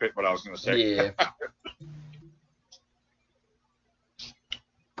kind of spit what I was going to say. Yeah.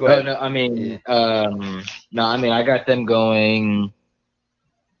 Go ahead. No, I mean, I got them going.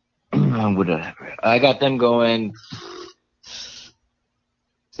 I got them going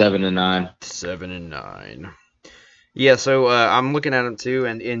 7-9. 7-9. Yeah, so I'm looking at them too,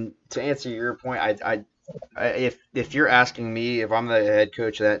 and to answer your point, if you're asking me if I'm the head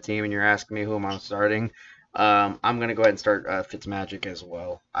coach of that team and you're asking me who I'm starting, I'm gonna go ahead and start Fitzmagic as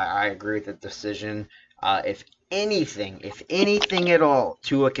well. I agree with the decision. If anything at all,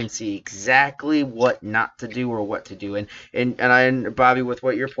 Tua can see exactly what not to do or what to do. And Bobby, with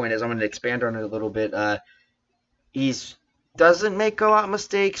what your point is, I'm going to expand on it a little bit. He's doesn't make a lot of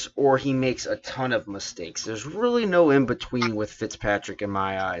mistakes or he makes a ton of mistakes. There's really no in between with Fitzpatrick in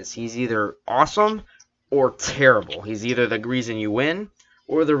my eyes. He's either awesome or terrible. He's either the reason you win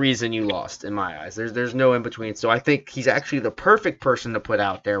or the reason you lost in my eyes. There's no in between. So I think he's actually the perfect person to put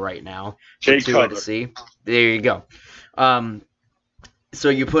out there right now for Tua to see. There you go. So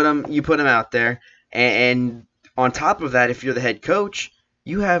you put him out there, and on top of that, if you're the head coach,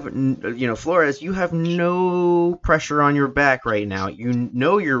 you have Flores. You have no pressure on your back right now. You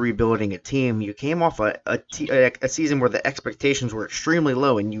know you're rebuilding a team. You came off a season where the expectations were extremely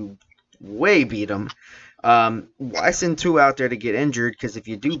low, and you way beat them. Why send Tua out there to get injured? Because if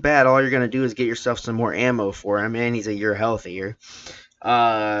you do bad, all you're going to do is get yourself some more ammo for him, and he's a year healthier.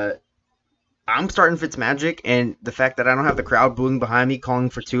 I'm starting Fitzmagic, and the fact that I don't have the crowd booing behind me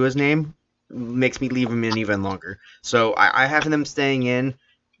calling for Tua's name makes me leave him in even longer. So I have them staying in.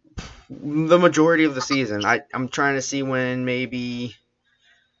 The majority of the season. I'm trying to see when maybe.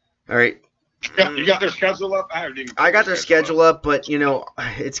 All right. You got their schedule up? I haven't even. I got their schedule up, but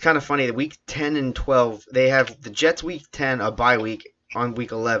it's kind of funny. The week 10 and 12, they have the Jets week 10 a bye week on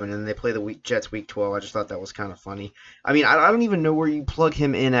week 11, and they play the Jets week 12. I just thought that was kind of funny. I mean, I don't even know where you plug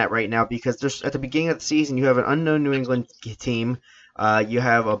him in at right now because there's at the beginning of the season you have an unknown New England team. You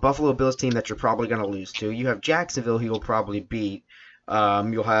have a Buffalo Bills team that you're probably going to lose to. You have Jacksonville, who you'll probably beat.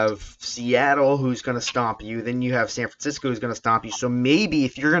 You'll have Seattle, who's going to stomp you. Then you have San Francisco, who's going to stomp you. So maybe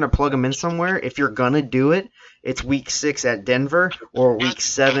if you're going to plug them in somewhere, if you're going to do it, it's week 6 at Denver or week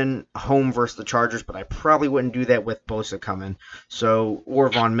 7 home versus the Chargers. But I probably wouldn't do that with Bosa coming. Or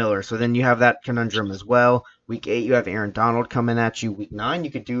Von Miller. So then you have that conundrum as well. Week 8, you have Aaron Donald coming at you. Week 9,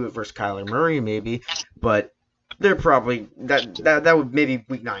 you could do it versus Kyler Murray maybe. But they're probably that would maybe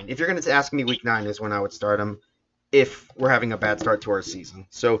week 9. If you're going to ask me, week 9 is when I would start them. If we're having a bad start to our season.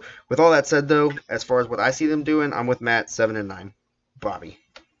 So, with all that said, though, as far as what I see them doing, I'm with Matt, 7-9. Bobby.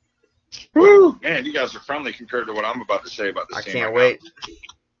 Woo! Man, you guys are friendly compared to what I'm about to say about this team. I can't wait.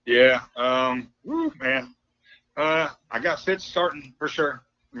 Yeah. Woo, man. I got Fitz starting for sure.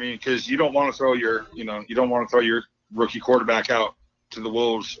 I mean, because you don't want to throw your rookie quarterback out to the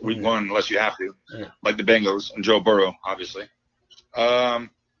Wolves week 1 unless you have to, like the Bengals and Joe Burrow, obviously. Do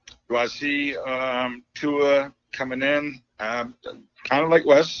I see Tua coming in, kind of like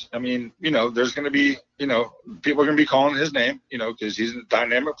Wes? I mean, there's going to be, people are going to be calling his name, because he's a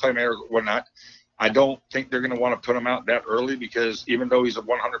dynamic playmaker or whatnot. I don't think they're going to want to put him out that early because even though he's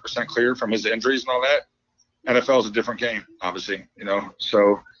 100% cleared from his injuries and all that, NFL is a different game, obviously,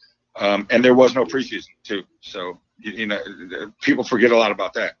 So, and there was no preseason too. So, people forget a lot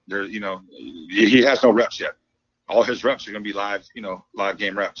about that. He has no reps yet. All his reps are going to be live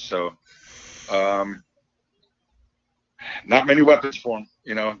game reps. So, not many weapons for him,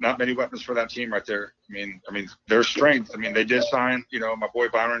 not many weapons for that team right there. I mean, their strength. I mean, they did sign, my boy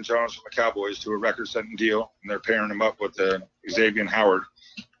Byron Jones from the Cowboys to a record-setting deal, and they're pairing him up with Xavier Howard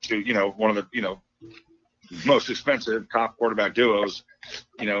to, one of the, most expensive top quarterback duos,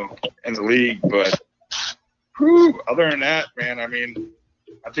 in the league. But other than that, man, I mean,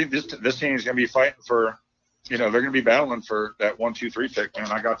 I think this team is going to be fighting for. They're going to be battling for that 1, 2, 3 pick, man.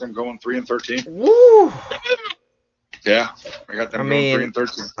 I got them going 3-13. Woo! Yeah, I got them going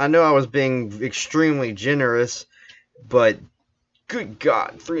 3-13. I know I was being extremely generous, but good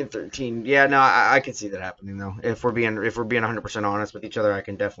God, 3-13. Yeah, no, I can see that happening though. If we're being 100% honest with each other, I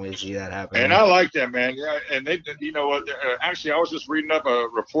can definitely see that happening. And I like that, man. Yeah, and they, what? Actually, I was just reading up a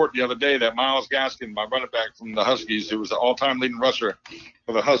report the other day that Myles Gaskin, my running back from the Huskies, who was the all-time leading rusher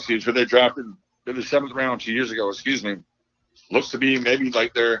for the Huskies, who they drafted in the 7th round 2 years ago, looks to be maybe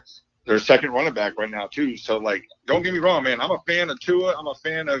like their second running back right now too. So like, don't get me wrong, man. I'm a fan of Tua. I'm a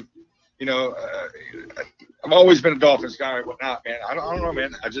fan of, I've always been a Dolphins guy and whatnot, man. I don't know,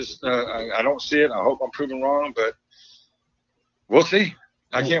 man. I just I don't see it. I hope I'm proven wrong, but we'll see.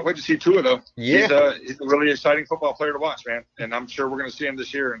 I can't wait to see Tua though. Yeah, he's a really exciting football player to watch, man. And I'm sure we're going to see him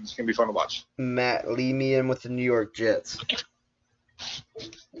this year, and it's going to be fun to watch. Matt, lead me in with the New York Jets.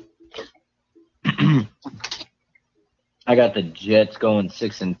 I got the Jets going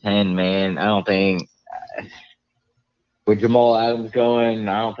 6-10, man. I don't think with Jamal Adams going,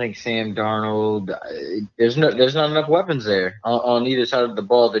 I don't think Sam Darnold. There's not enough weapons there on either side of the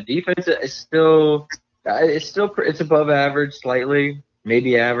ball. The defense is still above average, slightly,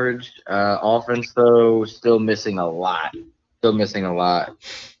 maybe average. Offense though, still missing a lot. Is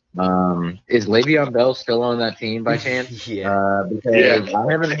Le'Veon Bell still on that team by chance? Because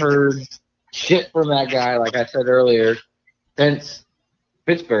I haven't heard shit from that guy, like I said earlier, since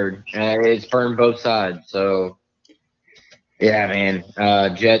Pittsburgh. It's burned both sides. So, yeah, man.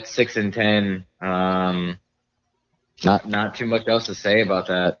 Jets 6-10. Not too much else to say about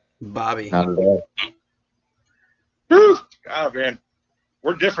that. Bobby. Not at all. God, man.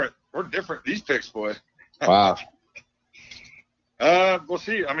 We're different. These picks, boy. Wow. We'll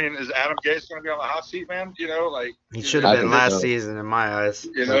see. I mean, is Adam Gase going to be on the hot seat, man? He should have been last season in my eyes.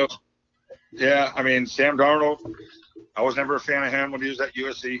 Yeah. I mean, Sam Darnold. I was never a fan of him when he was at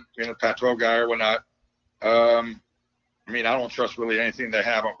USC, being a Pac-12 guy or whatnot. I mean, I don't trust really anything they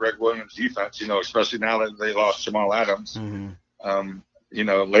have on Greg Williams' defense. Especially now that they lost Jamal Adams. Mm-hmm.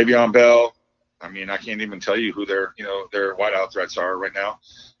 Le'Veon Bell. I mean, I can't even tell you who their wideout threats are right now.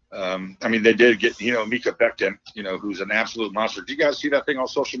 I mean, they did get, Mika Becton, who's an absolute monster. Did you guys see that thing on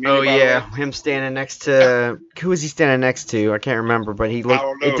social media? Oh, yeah. Him standing next to – who was he standing next to? I can't remember, but it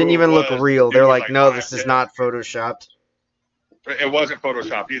didn't even look real. They're like, no, this is not photoshopped. It wasn't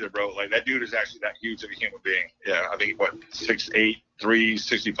Photoshop either, bro. Like, that dude is actually that huge of a human being. Yeah, I think, 6'8",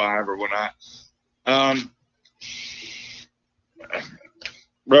 365 or whatnot.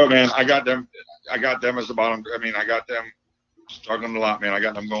 Bro, man, I got them as the bottom. I mean, I got them struggling a lot, man. I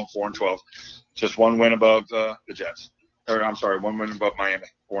got them going 4-12. Just one win above the Jets. Or, I'm sorry, one win above Miami,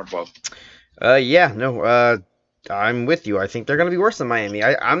 4-12. Yeah, no, I'm with you. I think they're going to be worse than Miami.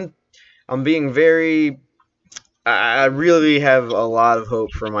 I'm being very. I really have a lot of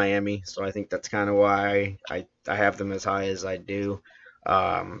hope for Miami, so I think that's kind of why I have them as high as I do.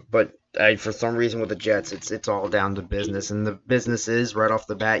 But for some reason with the Jets, it's all down to business, and the business is right off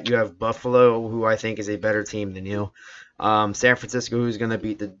the bat. You have Buffalo, who I think is a better team than you. San Francisco, who's going to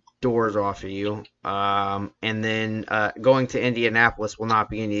beat the doors off of you. And then going to Indianapolis will not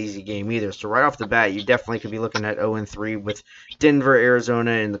be an easy game either. So right off the bat, you definitely could be looking at 0-3 with Denver,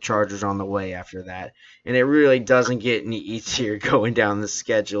 Arizona, and the Chargers on the way after that. And it really doesn't get any easier going down the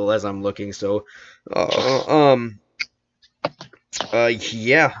schedule as I'm looking. So,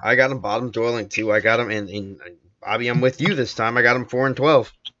 yeah, I got them bottom dwelling too. I got them, and Bobby, I'm with you this time. I got them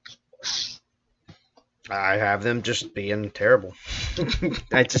 4-12. I have them just being terrible.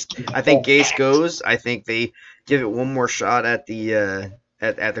 I think Gase goes. I think they give it one more shot at the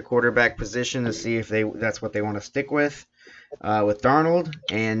at the quarterback position to see if that's what they want to stick with Darnold,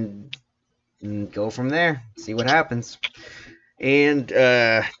 and go from there. See what happens. And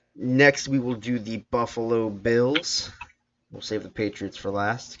next we will do the Buffalo Bills. We'll save the Patriots for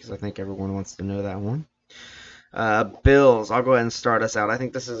last because I think everyone wants to know that one. Bills, I'll go ahead and start us out. I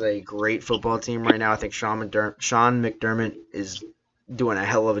think this is a great football team right now. I think Sean McDermott is doing a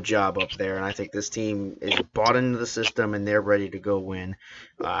hell of a job up there, and I think this team is bought into the system, and they're ready to go win.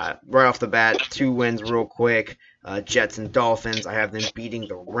 Right off the bat, 2 wins real quick. Jets and Dolphins, I have them beating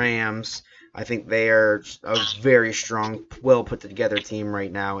the Rams. I think they are a very strong, well put together team right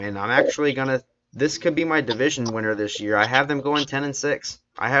now, and I'm actually this could be my division winner this year. I have them going 10-6.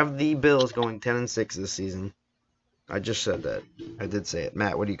 I have the Bills going 10-6 this season. I just said that. I did say it.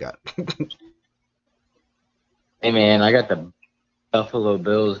 Matt, what do you got? Hey, man, I got the Buffalo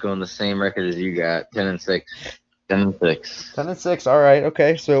Bills going the same record as you got, 10-6. 10-6. 10-6. All right.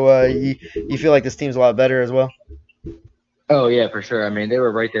 Okay. So you feel like this team's a lot better as well? Oh, yeah, for sure. I mean, they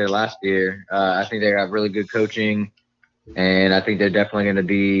were right there last year. I think they got really good coaching, and I think they're definitely going to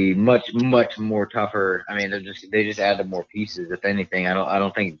be much, much more tougher. I mean, they just added more pieces, if anything. I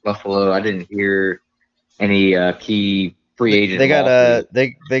don't think Buffalo. I didn't hear any key free agent. They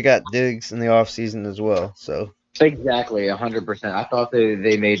got Diggs in the offseason as well. So exactly 100%. I thought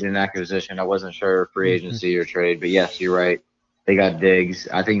they made an acquisition. I wasn't sure free agency or trade, but yes, you're right. They got Diggs.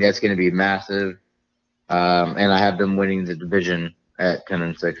 I think that's going to be massive. And I have them winning the division at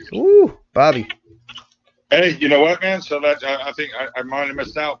 10-6. Ooh, Bobby. Hey, you know what, man? So that I think I might have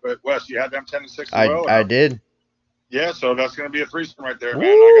missed out, but Wes, you had them 10-6 as well. I did. Yeah, so that's going to be a threesome right there, man.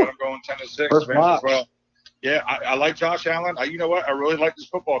 I got them going 10-6 as well. Yeah, I like Josh Allen. You know what? I really like this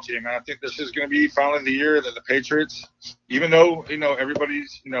football team, and I think this is going to be finally the year that the Patriots, even though,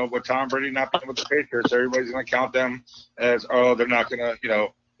 everybody's, with Tom Brady not playing with the Patriots, everybody's going to count them as, they're not going to,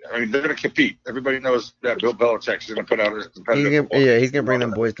 they're going to compete. Everybody knows that Bill Belichick is going to put out a competitive football. Yeah, he's going to bring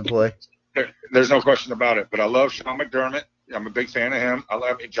them boys to play. There's no question about it. But I love Sean McDermott. I'm a big fan of him. I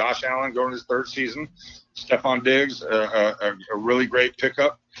love Josh Allen going his 3rd season. Stephon Diggs, a really great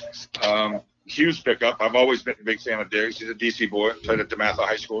pickup. Huge pickup. I've always been a big fan of Diggs. He's a DC boy. Played at DeMatha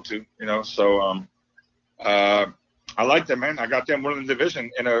High School too. So I like them, man. I got them winning the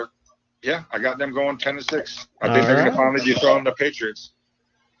division. I got them going 10-6. I think they're going to finally dethrone the Patriots.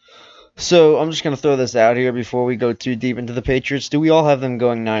 So I'm just going to throw this out here before we go too deep into the Patriots. Do we all have them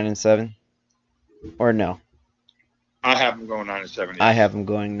going 9-7, or no? I have them going 9-7. Yes. I have them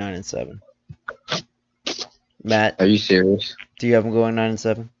going 9-7. Matt, are you serious? Do you have them going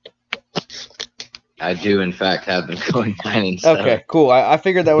 9-7? I do, in fact, have them going 9-7. Okay, cool. I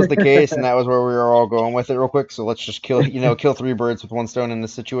figured that was the case, and that was where we were all going with it real quick. So let's just kill 3 birds with one stone in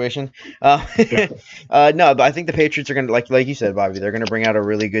this situation. No, but I think the Patriots are going to, like you said, Bobby, they're going to bring out a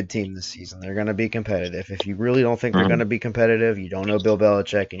really good team this season. They're going to be competitive. If you really don't think they're going to be competitive, you don't know Bill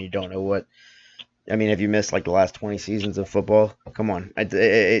Belichick, and you don't know what. I mean, have you missed the last 20 seasons of football? Come on,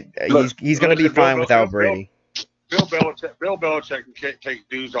 he's going to be fine without Brady. Bill Belichick can take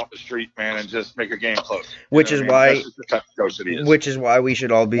dudes off the street, man, and just make a game close. Which is why we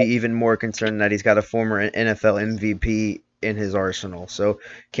should all be even more concerned that he's got a former NFL MVP in his arsenal. So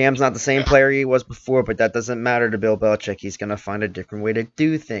Cam's not the same player he was before, but that doesn't matter to Bill Belichick. He's going to find a different way to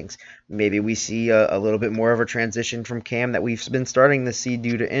do things. Maybe we see a little bit more of a transition from Cam that we've been starting to see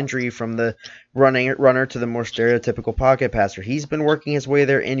due to injury from the runner to the more stereotypical pocket passer. He's been working his way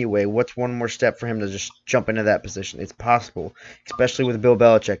there anyway. What's one more step for him to just jump into that position? It's possible, especially with Bill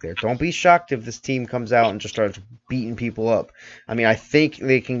Belichick there. Don't be shocked if this team comes out and just starts beating people up. I mean, I think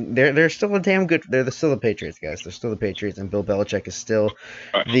they can. They're still a damn good. They're still the Patriots, guys. They're still the Patriots, and Bill Belichick is still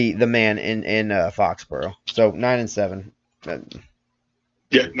the man in Foxborough. So 9-7.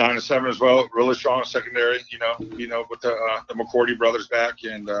 Yeah, 9-7 as well. Really strong secondary. With the McCourty brothers back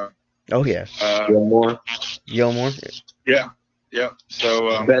and. Oh yeah. Gilmore. Yeah.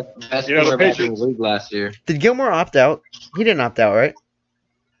 So best quarterback in the league last year. Did Gilmore opt out? He didn't opt out, right?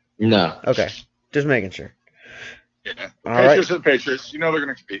 No. Okay, just making sure. Yeah. All Patriots right. are the Patriots. They're going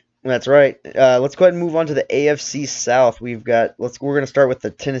to compete. That's right. Let's go ahead and move on to the AFC South. We're going to start with the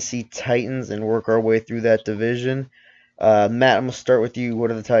Tennessee Titans and work our way through that division. Matt, I'm going to start with you.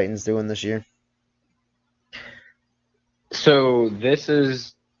 What are the Titans doing this year? So this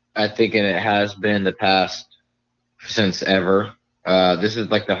is, I think, and it has been the past since ever. This is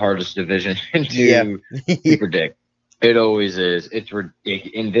like the hardest division to predict. It always is. It's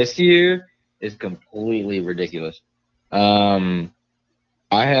ridiculous. And this year is completely ridiculous.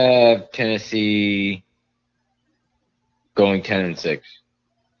 I have Tennessee going 10-6.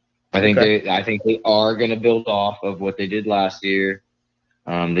 I think they are going to build off of what they did last year.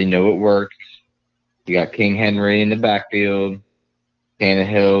 They know it works. You got King Henry in the backfield,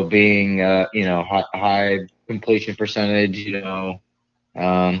 Tannehill being high completion percentage.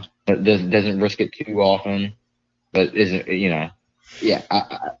 But doesn't risk it too often. But isn't yeah.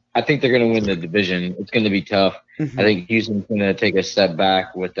 I think they're going to win the division. It's going to be tough. Mm-hmm. I think Houston's going to take a step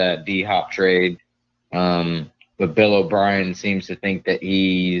back with that D-Hop trade. But Bill O'Brien seems to think that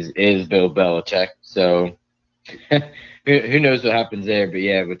he is Bill Belichick. So who knows what happens there? But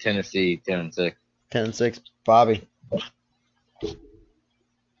yeah, with Tennessee, 10-6. 10-6, Bobby.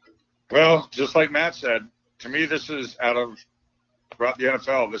 Well, just like Matt said, to me, this is throughout the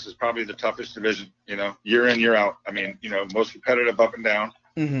NFL, this is probably the toughest division, year in, year out. I mean, most competitive up and down.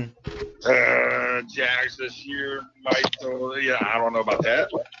 Mm-hmm. Jags this year might, I don't know about that,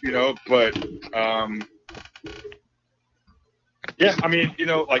 but yeah, I mean,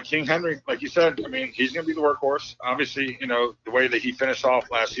 like King Henry, like you said, I mean, he's going to be the workhorse. Obviously, the way that he finished off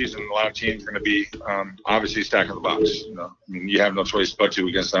last season, a lot of teams are going to be obviously stacking the box. I mean, you have no choice but to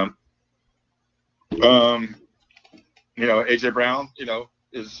against them. AJ Brown,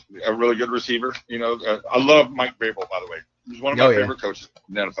 is a really good receiver. I love Mike Vrabel, by the way. He's one of my favorite coaches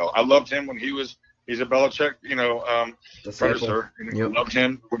in the NFL. I loved him when he's a Belichick, predator. Yep. Loved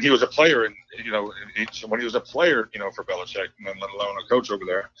him when he was a player, and when he was a player, for Belichick, and then let alone a coach over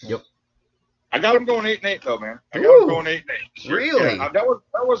there. Yep. I got him going 8-8 though, man. I got him going 8-8. Really? Yeah, that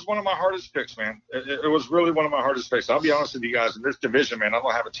was one of my hardest picks, man. It was really one of my hardest picks. I'll be honest with you guys. In this division, man, I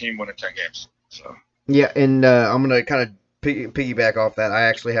don't have a team winning 10 games. So. Yeah, and I'm gonna kind of piggyback off that. I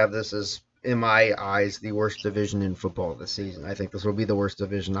actually have this as, in my eyes, the worst division in football this season. I think this will be the worst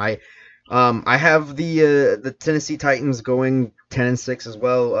division. I have the Tennessee Titans going 10-6 as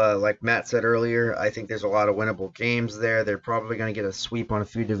well. Like Matt said earlier, I think there's a lot of winnable games there. They're probably going to get a sweep on a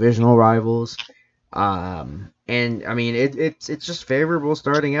few divisional rivals. And I mean, it's just favorable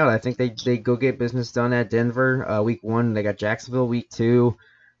starting out. I think they go get business done at Denver week 1. They got Jacksonville week 2.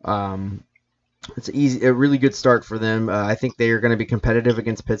 It's a really good start for them. I think they are going to be competitive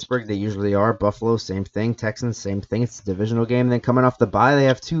against Pittsburgh. They usually are. Buffalo, same thing. Texans, same thing. It's a divisional game. Then coming off the bye, they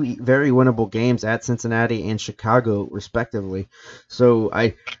have 2 very winnable games at Cincinnati and Chicago, respectively. So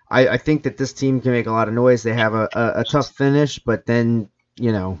I think that this team can make a lot of noise. They have a tough finish, but then,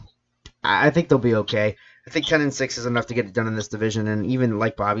 I think they'll be okay. I think 10-6 is enough to get it done in this division, and even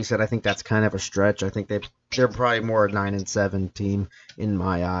like Bobby said, I think that's kind of a stretch. I think they're probably more a 9-7 team in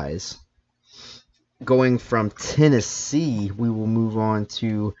my eyes. Going from Tennessee, we will move on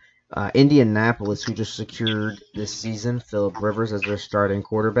to Indianapolis, who just secured this season Phillip Rivers as their starting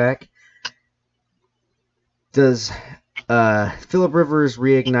quarterback. Does Phillip Rivers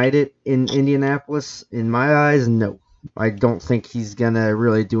reignite it in Indianapolis? In my eyes, no. I don't think he's going to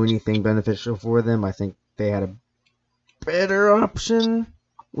really do anything beneficial for them. I think they had a better option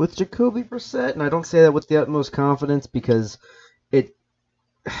with Jacoby Brissett, and I don't say that with the utmost confidence because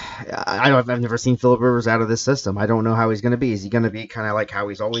I've never seen Phillip Rivers out of this system. I don't know how he's going to be. Is he going to be kind of like how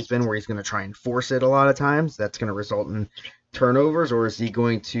he's always been, where he's going to try and force it a lot of times? That's going to result in turnovers, or is he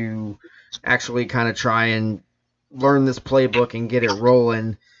going to actually kind of try and learn this playbook and get it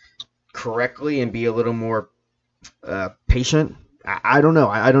rolling correctly and be a little more Patient. I don't know.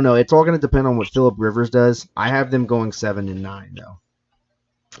 I don't know. It's all going to depend on what Phillip Rivers does. I have them going 7-9 though.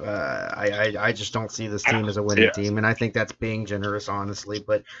 I just don't see this team as a winning team, and I think that's being generous, honestly.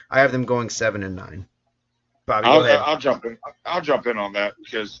 But I have them going 7-9. Bobby, go ahead. I'll jump in. I'll jump in on that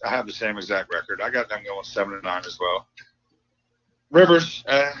because I have the same exact record. I got them going 7-9 as well. Rivers,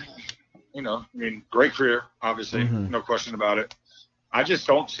 great career, obviously, no question about it. I just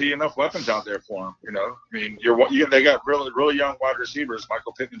don't see enough weapons out there for him. They got really young wide receivers,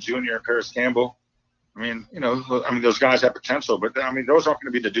 Michael Pittman Jr. and Paris Campbell. Those guys have potential, but those aren't going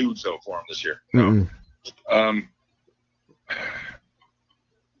to be the dudes though for him this year.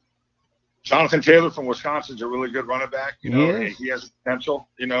 Jonathan Taylor from Wisconsin is a really good running back. He has potential.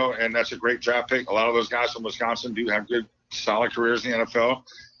 And that's a great draft pick. A lot of those guys from Wisconsin do have good, solid careers in the NFL.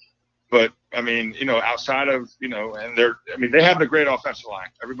 But outside of and they have the great offensive line.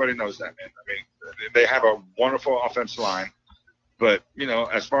 Everybody knows that, man. They have a wonderful offensive line. But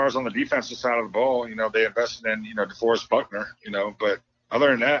as far as on the defensive side of the ball, they invested in DeForest Buckner. But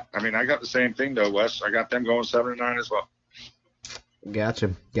other than that, I got the same thing though, Wes. I got them going 7-9 as well.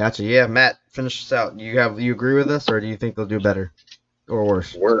 Gotcha. Yeah, Matt, finish this out. You agree with us, or do you think they'll do better or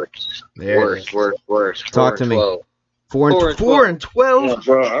worse? Worse. Talk to me.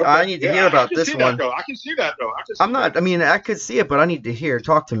 4-12. I need to hear about this one. I can see that though. I could see it, but I need to hear.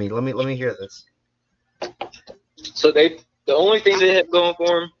 Talk to me. Let me hear this. So the only thing they have going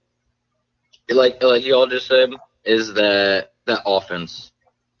for them, like you all just said, is that offense.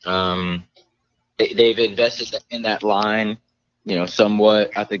 They've invested in that line,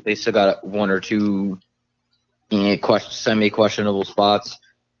 somewhat. I think they still got one or two semi-questionable spots,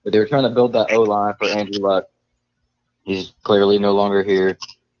 but they're trying to build that O-line for Andrew Luck. He's clearly no longer here.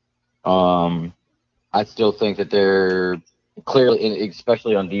 I still think that they're clearly,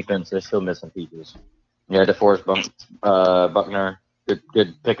 especially on defense, they're still missing pieces. Yeah, DeForest Buckner,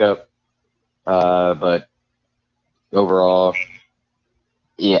 good pickup. But overall,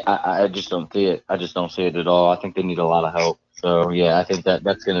 yeah, I just don't see it. I just don't see it at all. I think they need a lot of help. So, yeah, I think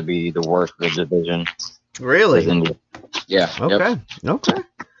that's going to be the worst of the division. Really? Yeah. Okay.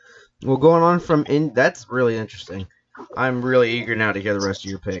 Well, going on from that's really interesting. I'm really eager now to hear the rest of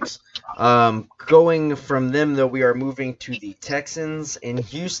your picks. Going from them, though, we are moving to the Texans in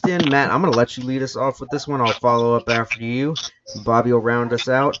Houston. Matt, I'm going to let you lead us off with this one. I'll follow up after you. Bobby will round us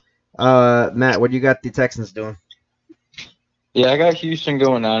out. Matt, what do you got the Texans doing? Yeah, I got Houston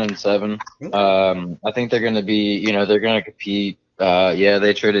going 9-7. I think they're going to be, they're going to compete.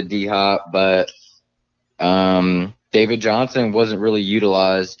 They traded D-Hop, but David Johnson wasn't really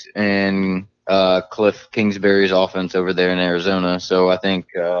utilized in Cliff Kingsbury's offense over there in Arizona. So I think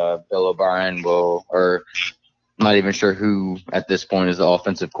Bill O'Brien or I'm not even sure who at this point is the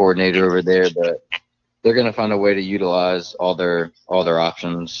offensive coordinator over there, but they're going to find a way to utilize all their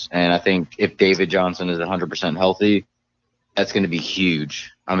options. And I think if David Johnson is 100% healthy, that's going to be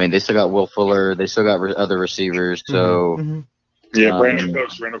huge. They still got Will Fuller. They still got other receivers. So, yeah, Brandon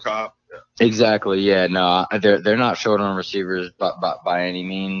Cooks, Randall Cobb. Yeah. Exactly. Yeah. No, they're not short on receivers by any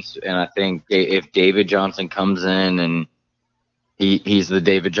means. And I think if David Johnson comes in and he's the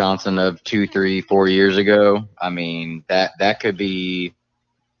David Johnson of 2, 3, 4 years ago, that could be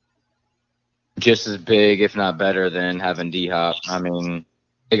just as big, if not better, than having D-Hop.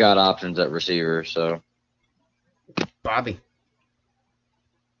 They got options at receiver. So. Bobby.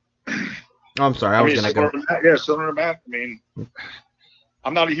 Oh, I'm sorry. I was going to go. Similar to Matt.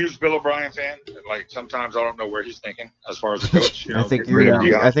 I'm not a huge Bill O'Brien fan. Sometimes I don't know where he's thinking as far as a coach. I think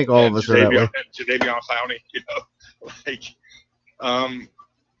I think all of us are that way. Jadeveon Clowney,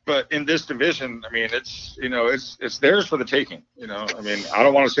 but in this division, it's theirs for the taking. I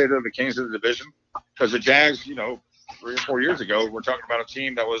don't want to say they're the kings of the division because the Jags, 3 or 4 years ago, we're talking about a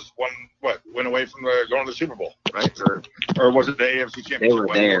team that was went away from going to the Super Bowl, right? Or was it the AFC Championship? They were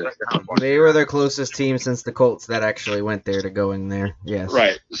there. They were their closest team since the Colts that actually went there to going there. Yes.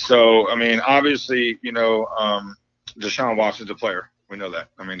 Right. So, obviously, Deshaun Watson's a player. We know that.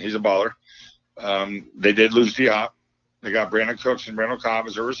 He's a baller. They did lose D-Hop. They got Brandon Cooks and Randall Cobb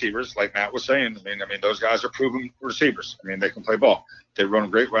as their receivers, like Matt was saying. Those guys are proven receivers. They can play ball. They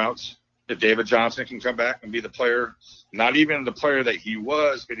run great routes. If David Johnson can come back and be the player, not even the player that he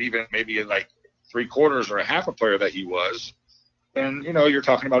was, but even maybe like 3/4 or a half a player that he was, then, you're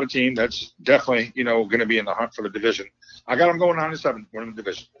talking about a team that's definitely, going to be in the hunt for the division. I got them going 9-7, winning the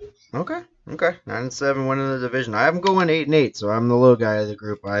division. Okay. 9-7, winning the division. I have them going 8-8, so I'm the low guy of the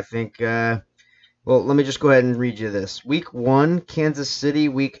group. I think, let me just go ahead and read you this. Week 1, Kansas City.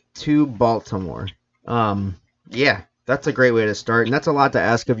 Week 2, Baltimore. That's a great way to start, and that's a lot to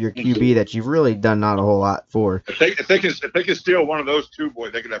ask of your QB that you've really done not a whole lot for. If they can steal one of those two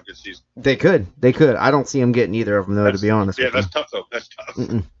boys, they could have a good season. They could. I don't see them getting either of them, though, to be honest. Yeah, that's tough, though. That's tough.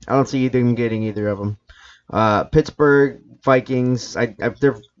 I don't see them getting either of them. Pittsburgh Vikings. I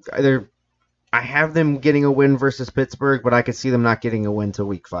have them getting a win versus Pittsburgh, but I could see them not getting a win till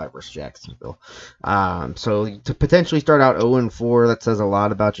Week 5 versus Jacksonville. So to potentially start out 0-4, that says a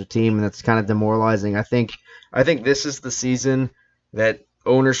lot about your team, and that's kind of demoralizing. I think this is the season that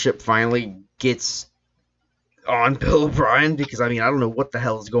ownership finally gets on Bill O'Brien, because I don't know what the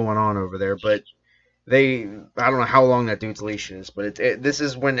hell is going on over there, but I don't know how long that dude's leash is, but this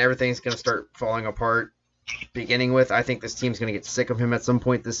is when everything's going to start falling apart. Beginning with, I think this team's going to get sick of him at some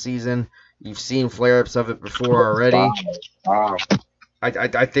point this season. You've seen flare-ups of it before already. Wow.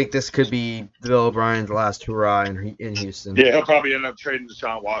 I think this could be Bill O'Brien's last hurrah in Houston. Yeah, he'll probably end up trading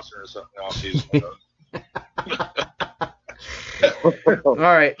Deshaun Watson or something off season. All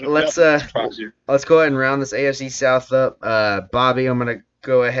right, let's go ahead and round this AFC South up. Bobby, I'm going to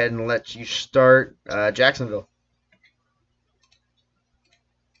go ahead and let you start. Jacksonville.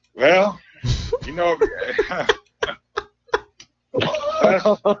 Well,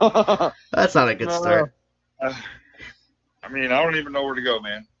 that's not a good start. I don't even know where to go,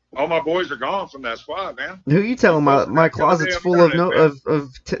 man. All my boys are gone from that squad, man. Who you telling? My closet's full of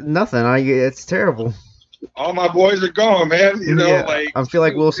nothing. It's terrible. All my boys are gone, man. I feel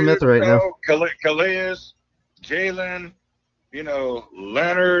like Will Smith right now. Calais, Jalen,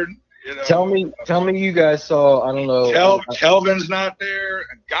 Leonard. Tell me you guys saw, I don't know. Kelvin's not there.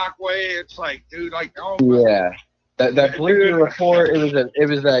 Ngakwe, it's like, dude, like, oh my. Yeah. That Bleacher Report, it was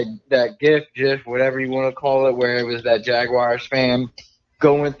that GIF, whatever you want to call it, where it was that Jaguars fan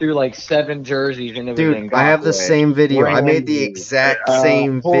going through like 7 jerseys, and it was dude, I have the same video. I made the exact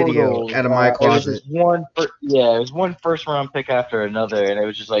same video out of my closet. It was one first round pick after another, and it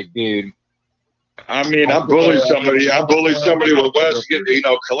was just like, dude. I bullied somebody. With West. Calais. We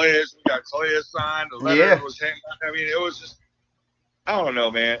got Calais signed. The letter was hanging. It was just. I don't know,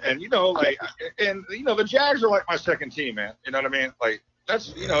 man. And the Jags are like my second team, man. You know what I mean? Like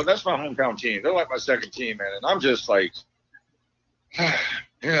that's my hometown team. They're like my second team, man. And I'm just like,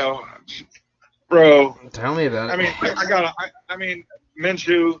 bro. Tell me about it.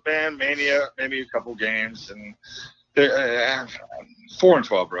 Minshew, man, mania, maybe a couple games, and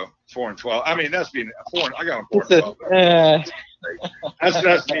 4-12, bro. 4-12. That's being 4. I got 4-12.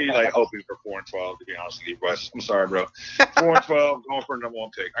 That's me like hoping for 4-12. To be honest with you, Wes. I'm sorry, bro. 4-12, going for a number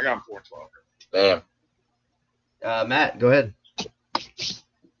 1 pick. I got 4-12. Matt, go ahead.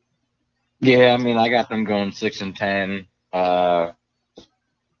 Yeah, I got them going 6-10.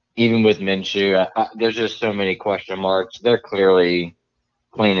 Even with Minshew, there's just so many question marks. They're clearly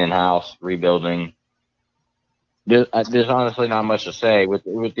cleaning house, rebuilding. There's honestly not much to say with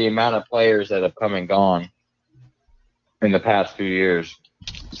the amount of players that have come and gone in the past few years.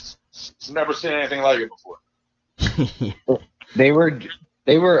 Never seen anything like it before. They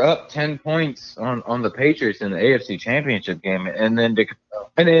were up 10 points on the Patriots in the AFC Championship game, and then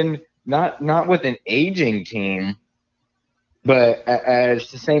not with an aging team, but as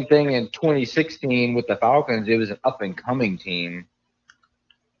the same thing in 2016 with the Falcons. It was an up and coming team.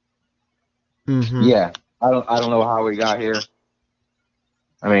 Mm-hmm. Yeah. I don't know how we got here.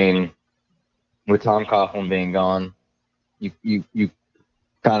 With Tom Coughlin being gone, you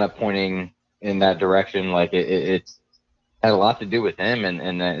kind of pointing in that direction, like it's had a lot to do with him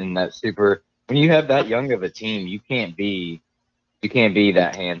and that super. When you have that young of a team, you can't be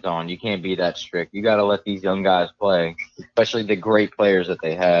that hands on. You can't be that strict. You got to let these young guys play, especially the great players that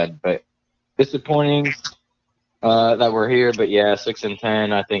they had. But disappointing that we're here. But yeah,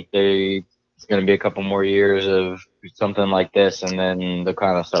 6-10. I think it's going to be a couple more years of something like this, and then they'll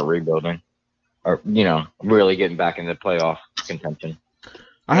kind of start rebuilding or, really getting back into playoff contention.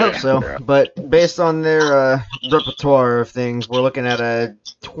 I hope so. But based on their repertoire of things, we're looking at a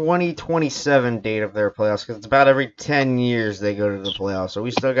 2027 date of their playoffs, because it's about every 10 years they go to the playoffs. So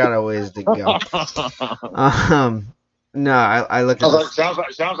we still got a ways to go. No, I look at this.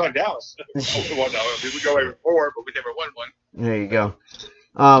 Sounds like Dallas. We go every 4, but we never won one. There you go.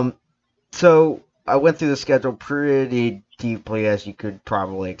 So I went through the schedule pretty deeply, as you could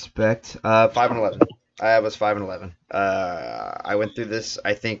probably expect. 5-11. I was 5-11. I went through this.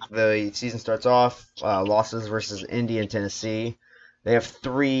 I think the season starts off losses versus Indy and Tennessee. They have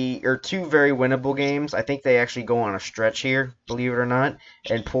 2 very winnable games. I think they actually go on a stretch here, believe it or not,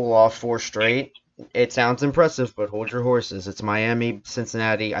 and pull off 4 straight. It sounds impressive, but hold your horses. It's Miami,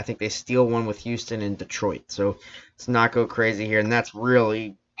 Cincinnati. I think they steal one with Houston and Detroit. So let's not go crazy here, and that's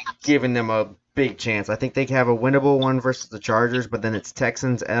really giving them a big chance. I think they have a winnable one versus the Chargers, but then it's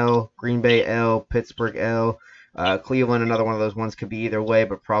Texans L, Green Bay L, Pittsburgh L, Cleveland. Another one of those ones could be either way,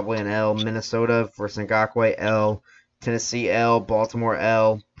 but probably an L. Minnesota versus Ngakwe L, Tennessee L, Baltimore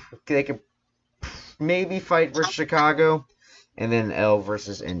L. They could maybe fight versus Chicago, and then L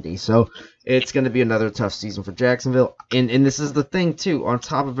versus Indy. So it's going to be another tough season for Jacksonville. And this is the thing, too. On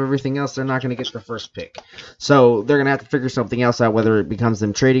top of everything else, they're not going to get the first pick. So they're going to have to figure something else out, whether it becomes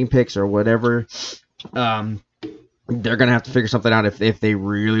them trading picks or whatever. They're going to have to figure something out if they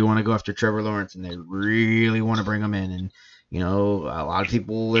really want to go after Trevor Lawrence and they really want to bring him in. And, you know, a lot of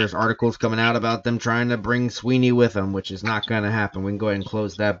people, there's articles coming out about them trying to bring Sweeney with them, which is not going to happen. We can go ahead and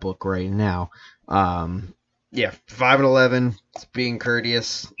close that book right now. Yeah, 5-11. It's being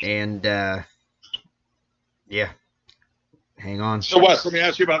courteous, and yeah, hang on. So Wes, let me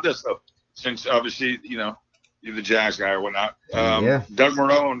ask you about this though. Since obviously you're the Jags guy or whatnot. Yeah. Doug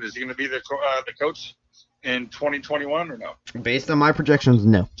Marrone, is he going to be the coach in 2021 or no? Based on my projections,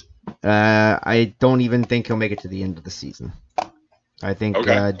 no. I don't even think he'll make it to the end of the season. I think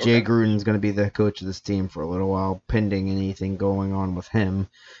Jay Gruden's going to be the coach of this team for a little while, pending anything going on with him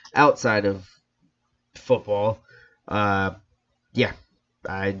outside of football. Yeah,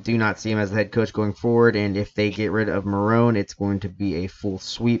 I do not see him as the head coach going forward, and if they get rid of Marrone, it's going to be a full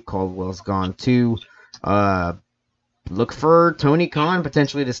sweep. Caldwell's gone too. Look for Tony Khan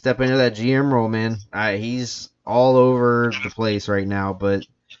potentially to step into that GM role, man. He's all over the place right now, but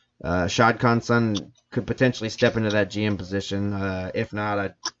Shad Khan's son could potentially step into that GM position. If not,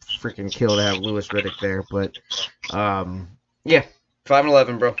 I'd freaking kill to have Louis Riddick there. But yeah,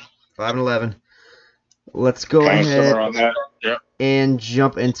 5-11, bro. 5-11. Let's go ahead on that. Yep. and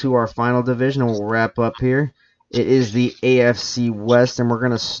jump into our final division, and we'll wrap up here. It is the AFC West, and we're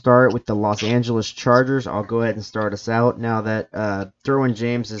going to start with the Los Angeles Chargers. I'll go ahead and start us out. Now that Derwin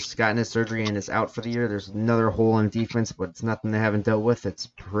James has gotten his surgery and is out for the year, there's another hole in defense, but it's nothing they haven't dealt with. It's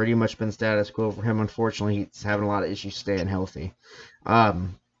pretty much been status quo for him. Unfortunately, he's having a lot of issues staying healthy.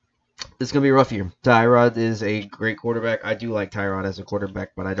 It's going to be a rough year. Tyrod is a great quarterback. I do like Tyrod as a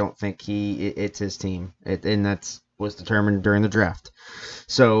quarterback, but I don't think it's his team. And that was determined during the draft.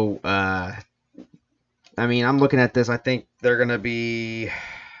 So, I mean, I'm looking at this. I think they're going to be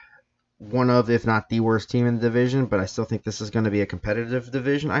one of, if not the worst team in the division, but I still think this is going to be a competitive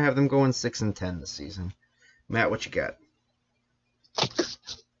division. I have them going 6-10 this season. Matt, what you got?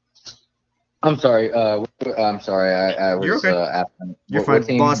 I'm sorry. I was You're okay. asking. You're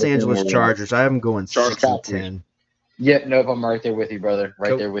fine. Los Angeles Chargers. I have them going 6-10. Yeah, nope. I'm right there with you, brother.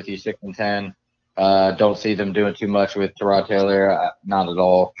 Right there with you, 6-10. Don't see them doing too much with Tyrod Taylor. Not at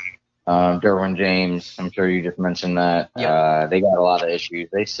all. Derwin James, I'm sure you just mentioned that. Yep. They got a lot of issues.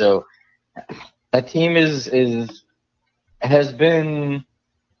 That team has been,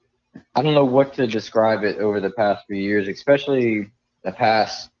 I don't know what to describe it over the past few years, especially the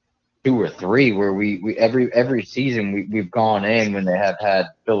past 2 or 3, where we every season we've gone in when they have had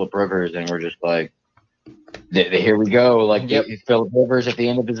Phillip Rivers, and we're just like, here we go, like Phillip Rivers at the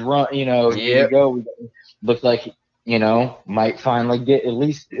end of his run, here we go. Looks like might finally get at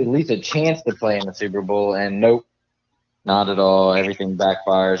least a chance to play in the Super Bowl, and nope, not at all. Everything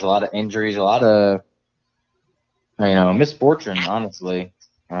backfires. A lot of injuries, a lot of misfortune, honestly.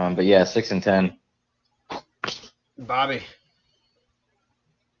 But yeah, 6-10. Bobby.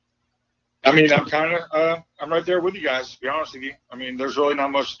 I mean, I'm right there with you guys, to be honest with you. I mean, there's really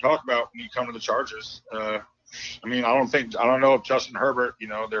not much to talk about when you come to the Chargers. I mean, I don't know if Justin Herbert,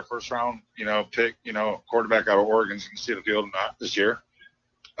 their first round, pick, quarterback out of Oregon is going to see the field or not this year.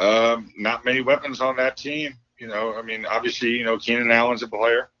 Not many weapons on that team. I mean, obviously, Keenan Allen's a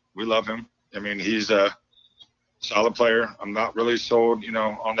player. We love him. I mean, he's a solid player. I'm not really sold,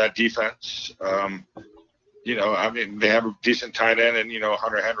 on that defense. I mean, they have a decent tight end, and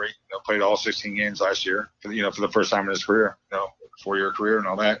Hunter Henry played all 16 games last year for the first time in his career, 4-year career and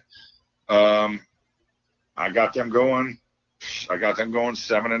all that. I got them going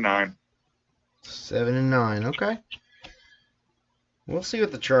 7-9. 7-9, okay. We'll see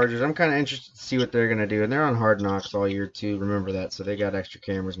with the Chargers. I'm kind of interested to see what they're gonna do, and they're on Hard Knocks all year too. Remember that, so they got extra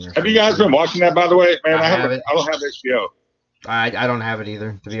cameras in there. Have you guys been watching that, by the way? Man, I don't have HBO. I don't have it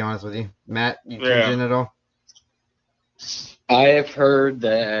either, to be honest with you. Matt, you tuned in at all? I have heard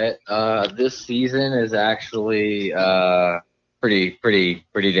that this season is actually pretty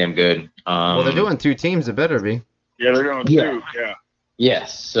damn good. Well, they're doing 2 teams. It better be. Yeah, they're doing 2. Yeah.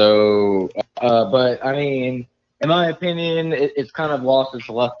 Yes. So, but I mean, in my opinion, it's kind of lost its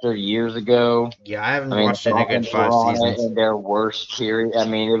luster years ago. Yeah, I haven't watched it in a good 5 seasons. In their worst period. I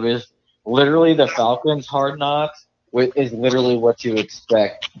mean, it was literally the Falcons' Hard Knocks, is literally what you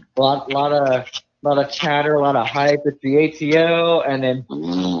expect. Lot of chatter, a lot of hype at the ATL, and then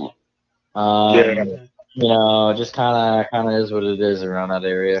Yeah. just kind of is what it is around that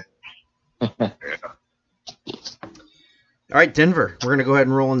area. All right, Denver. We're gonna go ahead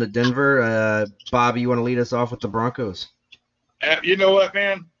and roll into Denver. Bobby, you want to lead us off with the Broncos? You know what,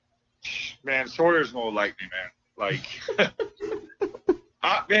 man? Man, Sawyer's gonna like me, man. Like,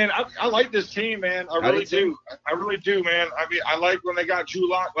 I like this team, man. I really do. I really do, man. I mean, I like when they got Drew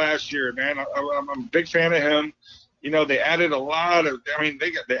Lock last year, man. I'm a big fan of him. They added a lot of. I mean,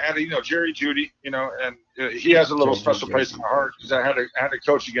 they added, Jerry Jeudy, and he has a little special place in my heart because I had to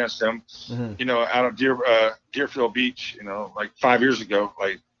coach against him, out of Deerfield Beach, like 5 years ago,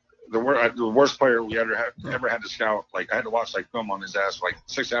 like the worst player we ever had to scout. Like I had to watch film on his ass for like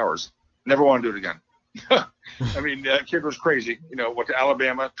 6 hours. Never want to do it again. I mean, that kid was crazy. Went to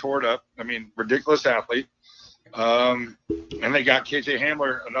Alabama, tore it up. I mean, ridiculous athlete. And they got KJ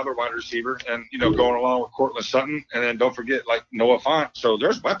Hamler, another wide receiver, and going along with Cortland Sutton, and then don't forget Noah Fant. So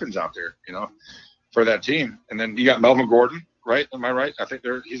there's weapons out there, for that team. And then you got Melvin Gordon, right? Am I right? I think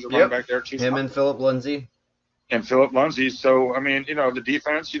he's the running back there too. Him and Philip Lindsay. So I mean, the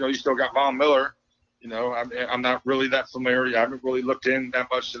defense, you still got Von Miller. I'm not really that familiar. I haven't really looked in that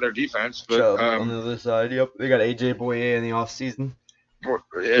much to their defense. But on the other side, yep, they got AJ Boye in the offseason.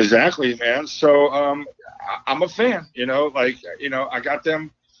 Exactly, man. So I'm a fan. I got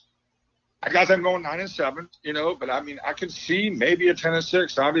them. I got them going 9-7. But I mean, I can see maybe a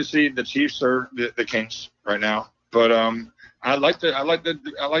 10-6. Obviously, the Chiefs are the Kings right now. But I like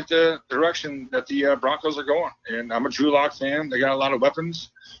the direction that the Broncos are going, and I'm a Drew Lock fan. They got a lot of weapons.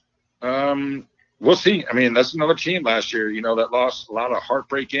 We'll see. I mean, that's another team last year, that lost a lot of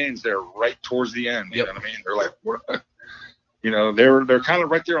heartbreak games there right towards the end. You know what I mean? They're like, what? They're kind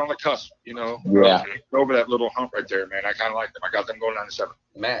of right there on the cusp, over that little hump right there, man. I kind of like them. I got them going 9-7.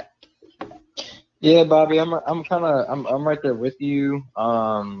 Matt. Yeah, Bobby, I'm right there with you.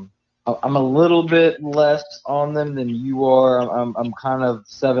 I'm a little bit less on them than you are. I'm kind of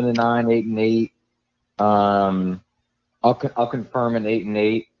 7-9, 8-8. I'll confirm an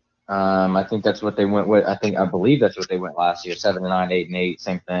 8-8. I think that's what they went with. I believe that's what they went last year. 7-9, 8-8,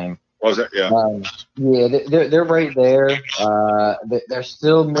 same thing. Was it? Yeah. They're right there. They're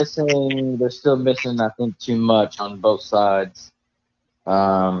still missing. I think too much on both sides.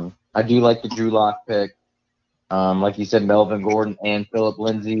 I do like the Drew Lock pick. Like you said, Melvin Gordon and Philip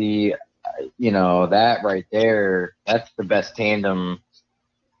Lindsay. That right there. That's the best tandem.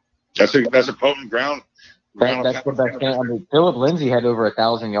 That's a potent ground. That's the best thing. I mean, Philip Lindsay had over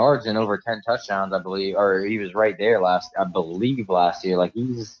 1,000 yards and over 10 touchdowns, I believe, or he was right there last year. Like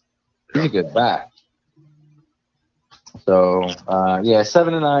he's a good back. So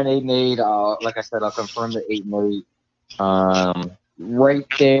 7-9, 8-8. Like I said, I'll confirm the 8-8. Right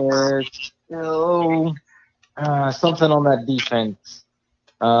there, still something on that defense.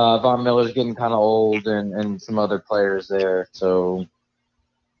 Von Miller's getting kind of old, and some other players there. So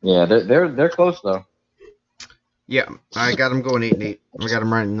yeah, they're close though. Yeah, I got them going 8-8. I got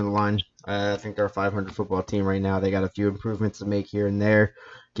them right into the line. I think they're a 500 football team right now. They got a few improvements to make here and there.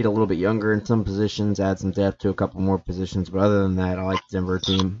 Get a little bit younger in some positions, add some depth to a couple more positions. But other than that, I like the Denver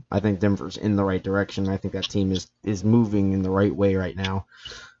team. I think Denver's in the right direction. I think that team is moving in the right way right now.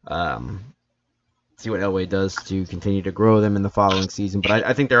 See what Elway does to continue to grow them in the following season. But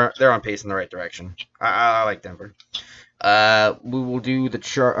I think they're on pace in the right direction. I like Denver. We will do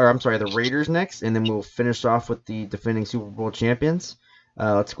the Raiders next, and then we'll finish off with the defending Super Bowl champions.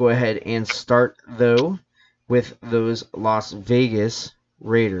 Let's go ahead and start, though, with those Las Vegas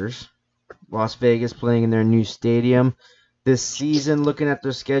Raiders. Las Vegas playing in their new stadium this season. Looking at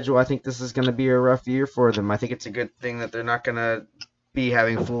their schedule, I think this is going to be a rough year for them. I think it's a good thing that they're not going to be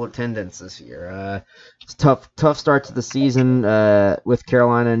having full attendance this year. It's tough start to the season with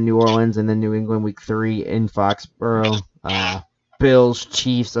Carolina and New Orleans, and then New England Week 3 in Foxborough. Bills,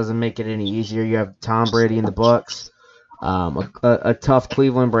 Chiefs doesn't make it any easier. You have Tom Brady and the Bucks. A tough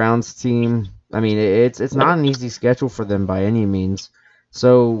Cleveland Browns team. I mean, it's not an easy schedule for them by any means.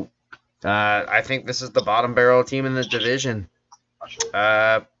 So I think this is the bottom barrel team in the division.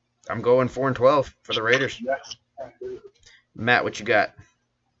 I'm going 4-12 for the Raiders. Matt, what you got?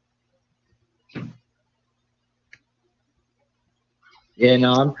 Yeah,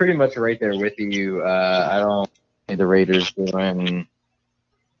 no, I'm pretty much right there with you. I don't think the Raiders doing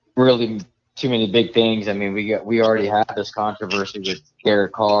really too many big things. I mean, we already have this controversy with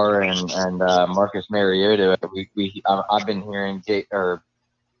Derek Carr and Marcus Mariota. I've been hearing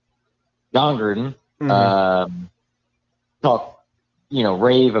John Gruden talk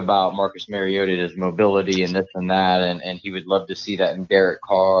rave about Marcus Mariota, his mobility and this and that, and he would love to see that in Derek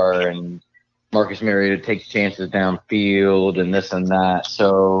Carr, and Marcus Mariota takes chances downfield and this and that.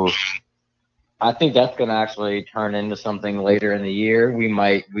 So I think that's going to actually turn into something later in the year. We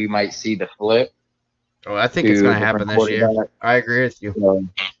might see the flip. Oh, I think it's going to happen this year. I agree with you. So,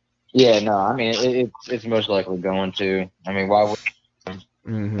 yeah, no, I mean it's most likely going to. I mean, why would?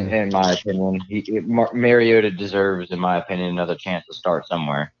 Mm-hmm. In my opinion, Mariota deserves, in my opinion, another chance to start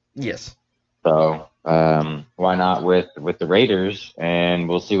somewhere. Yes. So why not with the Raiders? And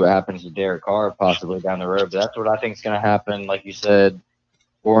we'll see what happens to Derek Carr possibly down the road. But that's what I think is going to happen. Like you said,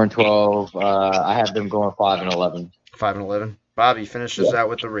 4-12. I have them going 5-11. 5-11. Bobby finishes out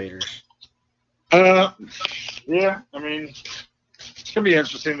with the Raiders. Yeah, I mean, it's going to be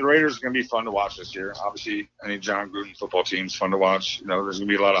interesting. The Raiders are going to be fun to watch this year. Obviously, any John Gruden football team is fun to watch. There's going to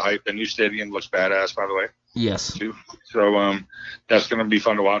be a lot of hype. The new stadium looks badass, by the way. Yes. Too. So that's going to be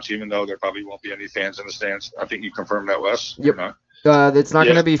fun to watch, even though there probably won't be any fans in the stands. I think you confirmed that, Wes. Yep. It's not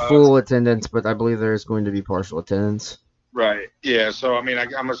going to be full attendance, but I believe there's going to be partial attendance. Right. Yeah. So, I mean,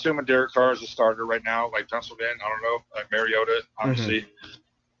 I'm assuming Derek Carr is a starter right now, like penciled in. I don't know. Like Mariota, obviously. Mm-hmm.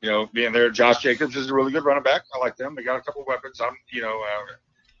 Being there, Josh Jacobs is a really good running back. I like them. They got a couple weapons.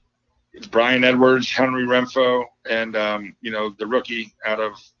 It's Brian Edwards, Henry Renfro, and the rookie out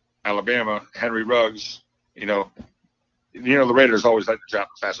of Alabama, Henry Ruggs. The Raiders always like to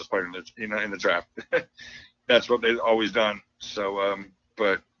draft the fastest player in the draft. That's what they've always done. So, I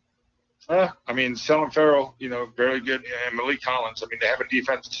mean, Selin Farrell, very good, and Malik Collins. I mean, they have a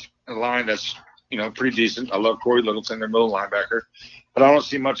defense line that's pretty decent. I love Corey Littleton, their middle linebacker. But I don't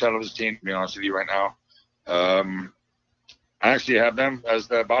see much out of this team, to be honest with you, right now. I actually have them as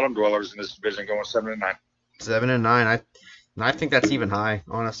the bottom dwellers in this division going 7-9. 7-9. I think that's even high,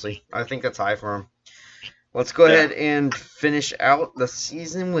 honestly. I think that's high for them. Let's go ahead and finish out the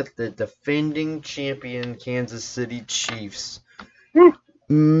season with the defending champion Kansas City Chiefs. Bobby, I'm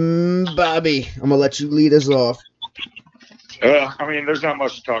going to let you lead us off. I mean, there's not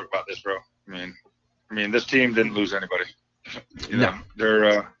much to talk about this, bro. I mean, this team didn't lose anybody. No.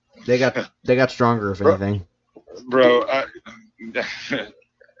 They got stronger, if anything. Bro, I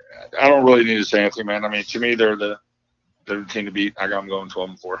don't really need to say anything, man. I mean, to me, they're the team to beat. I got them going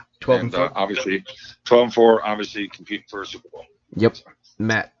 12-4. 12-4. Obviously, 12-4. Obviously, competing for a Super Bowl. Yep.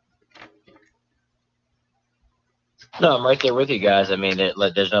 Matt. No, I'm right there with you guys. I mean,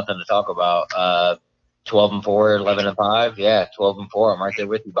 there's nothing to talk about. 12-4, 11-5. Yeah, 12-4. I'm right there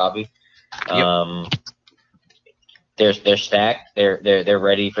with you, Bobby. Yep. They're stacked. They're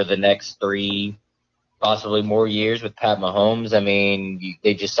ready for the next 3, possibly more years with Pat Mahomes. I mean,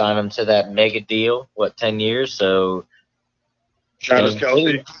 they just signed him to that mega deal. 10 years? So Travis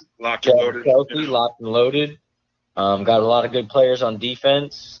Kelce, locked and loaded. Got a lot of good players on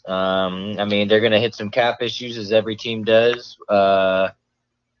defense. I mean, they're going to hit some cap issues as every team does.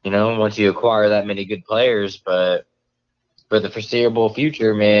 Once you acquire that many good players, but for the foreseeable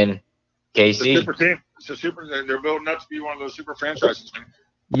future, man, KC. It's a super team. They're building up to be one of those super franchises, man.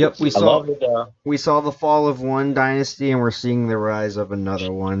 Yep, we saw the fall of one dynasty, and we're seeing the rise of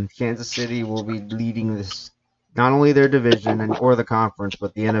another one. Kansas City will be leading this, not only their division or the conference,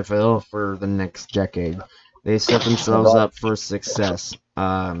 but the NFL for the next decade. They set themselves up for success.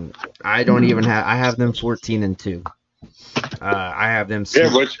 I have them 14-2. I have them.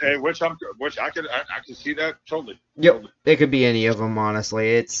 Which I could see that totally. Yep, totally. It could be any of them.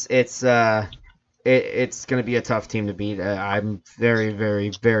 Honestly, it's going to be a tough team to beat. I'm very, very,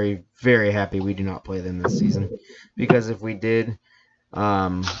 very, very happy we do not play them this season, because if we did,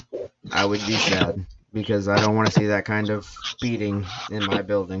 I would be sad, because I don't want to see that kind of beating in my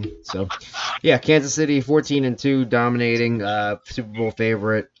building. So, yeah, Kansas City 14-2, dominating, Super Bowl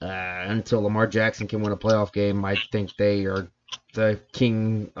favorite until Lamar Jackson can win a playoff game. I think they are the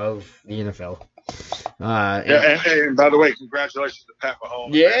king of the NFL. And by the way, congratulations to Pat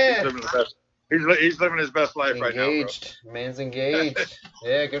Mahomes. Yeah. He's living his best life right now, bro. Man's engaged.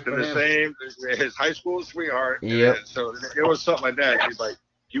 Yeah, good for him. His high school sweetheart. Yep. So it was something like that. He's like,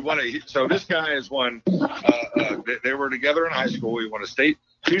 so this guy has won. They were together in high school. He won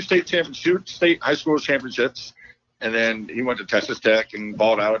two state high school championships, and then he went to Texas Tech and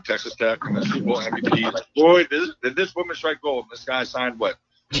balled out at Texas Tech and the Super Bowl MVP. Like, boy, did this woman strike gold? This guy signed what?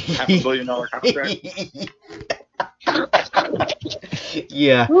 $500 million contract.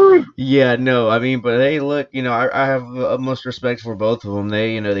 Yeah, no, I mean, but hey, look, I have utmost respect for both of them.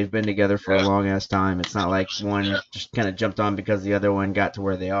 They've been together for a long ass time. It's not like one just kind of jumped on because the other one got to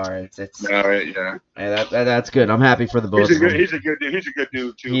where they are. That's good. I'm happy for the both of them. He's a good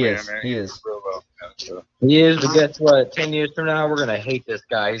dude too. He man, is. man. He is. Real well. He is, but guess what? 10 years from now, we're gonna hate this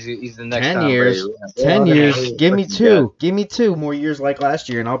guy. He's the next 10 Tom years. Brady. We're 10 gonna years. hate Give me fucking two. guy. Give me 2 more years like last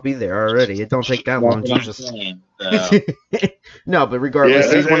year, and I'll be there already. It don't take that long. That's what I'm Jesus. saying, so. No, but regardless,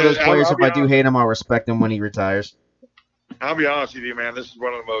 Yeah, he's one of those players. I'll If be I do honest. hate him, I'll respect him when he retires. I'll be honest with you, man. This is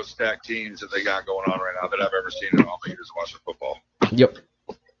one of the most stacked teams that they got going on right now that I've ever seen in all my years of watching football. Yep.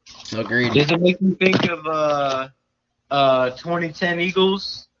 Agreed. Does it make you think of 2010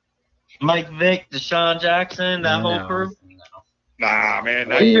 Eagles? Mike Vick, Deshaun Jackson, that whole crew? Nah,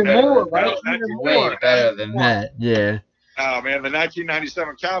 man. Even more, that right? was Even 1997. more. Better than that. Yeah. Oh, man, the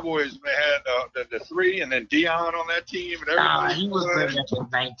 1997 Cowboys had the 3 and then Dion on that team and everything. Nah, he was there in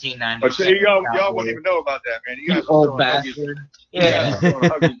 1990. But see, y'all wouldn't even know about that, man. You guys old were bastard. Yeah.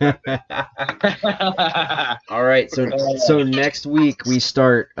 All right. So next week we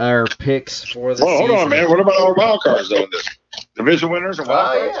start our picks for the Well, hold season. on, man. What about our wild cards though in this? Division winners and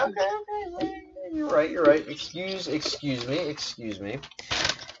wild cards? Yeah, okay. You're right. Excuse me.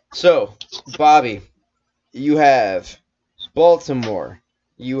 So, Bobby, you have Baltimore,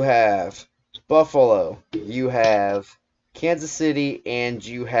 you have Buffalo, you have Kansas City, and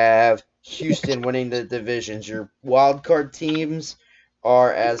you have Houston winning the divisions. Your wild card teams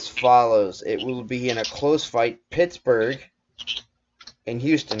are as follows. It will be in a close fight, Pittsburgh and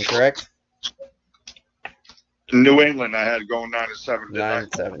Houston, correct? New England, I had going 9-7.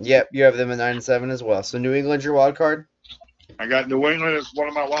 9-7. Yep, you have them at 9-7 as well. So New England's your wild card? I got New England as one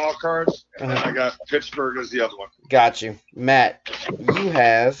of my wild cards, and then I got Pittsburgh as the other one. Got you. Matt, you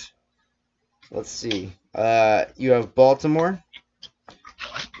have, let's see, you have Baltimore,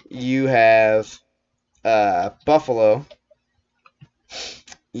 you have Buffalo,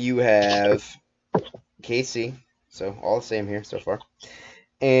 you have KC, so all the same here so far,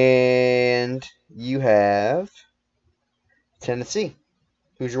 and you have Tennessee.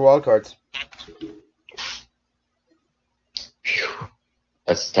 Who's your wild cards?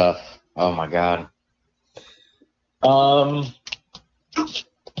 That's tough. Oh my god. Oh,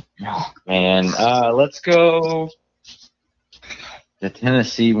 man. Let's go the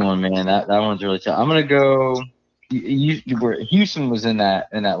Tennessee one, man. That one's really tough. I'm gonna go. Houston was in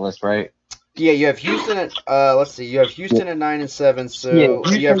that list, right? Yeah, you have Houston at let's see, you have Houston at 9-7, so Yeah,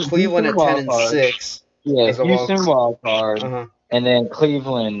 you have Cleveland at Houston wild 10-6. Yeah, as a Houston wild card, Uh-huh. and then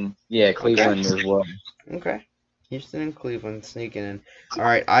Cleveland. Yeah, Cleveland as well. Okay. Houston and Cleveland sneaking in. All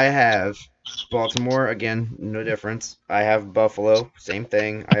right, I have Baltimore, again, no difference. I have Buffalo, same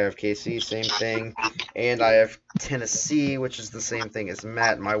thing. I have KC, same thing. And I have Tennessee, which is the same thing as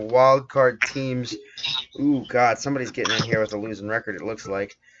Matt. My wild card teams, ooh, God, somebody's getting in here with a losing record, it looks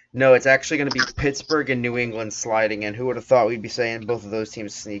like. No, it's actually going to be Pittsburgh and New England sliding in. Who would have thought we'd be saying both of those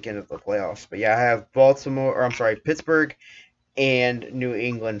teams sneak into the playoffs? But yeah, I have Pittsburgh and New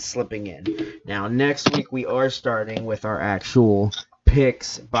England slipping in. Now, next week we are starting with our actual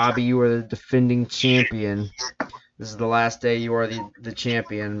picks. Bobby, you are the defending champion. This is the last day you are the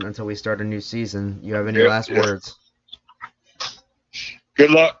champion until we start a new season. You have any last words?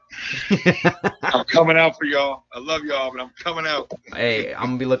 Good luck. I'm coming out for y'all. I love y'all, but I'm coming out. Hey, I'm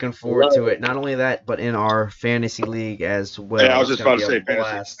going to be looking forward to it. Not only that, but in our fantasy league as well. Yeah, I was just about to say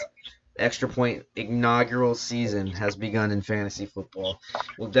fantasy. Extra Point inaugural season has begun in fantasy football.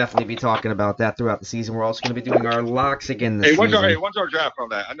 We'll definitely be talking about that throughout the season. We're also going to be doing our locks again this season. When's our draft on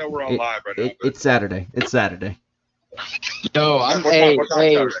that? I know we're on live right now. It's Saturday. No, I'm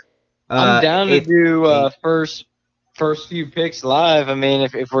down to do first few picks live. I mean,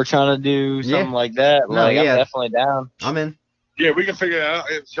 if we're trying to do something like that, I'm definitely down. I'm in. Yeah, we can figure it out.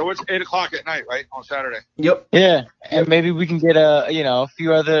 So it's 8:00 at night, right, on Saturday? Yep. Yeah, and maybe we can get a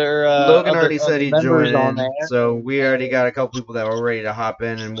few other. Logan already said he'd join on in, there. so we already got a couple people that were ready to hop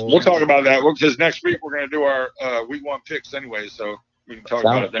in, and we'll talk about that because next week we're going to do our week 1 picks anyway, so we can talk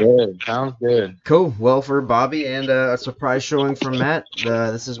about it then. Sounds good. Cool. Well, for Bobby and a surprise showing from Matt,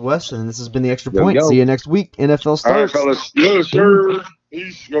 this is Wes, and this has been the Extra Point. See you next week. NFL starts. All right, fellas. Yes, sir.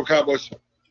 Peace. Go Cowboys.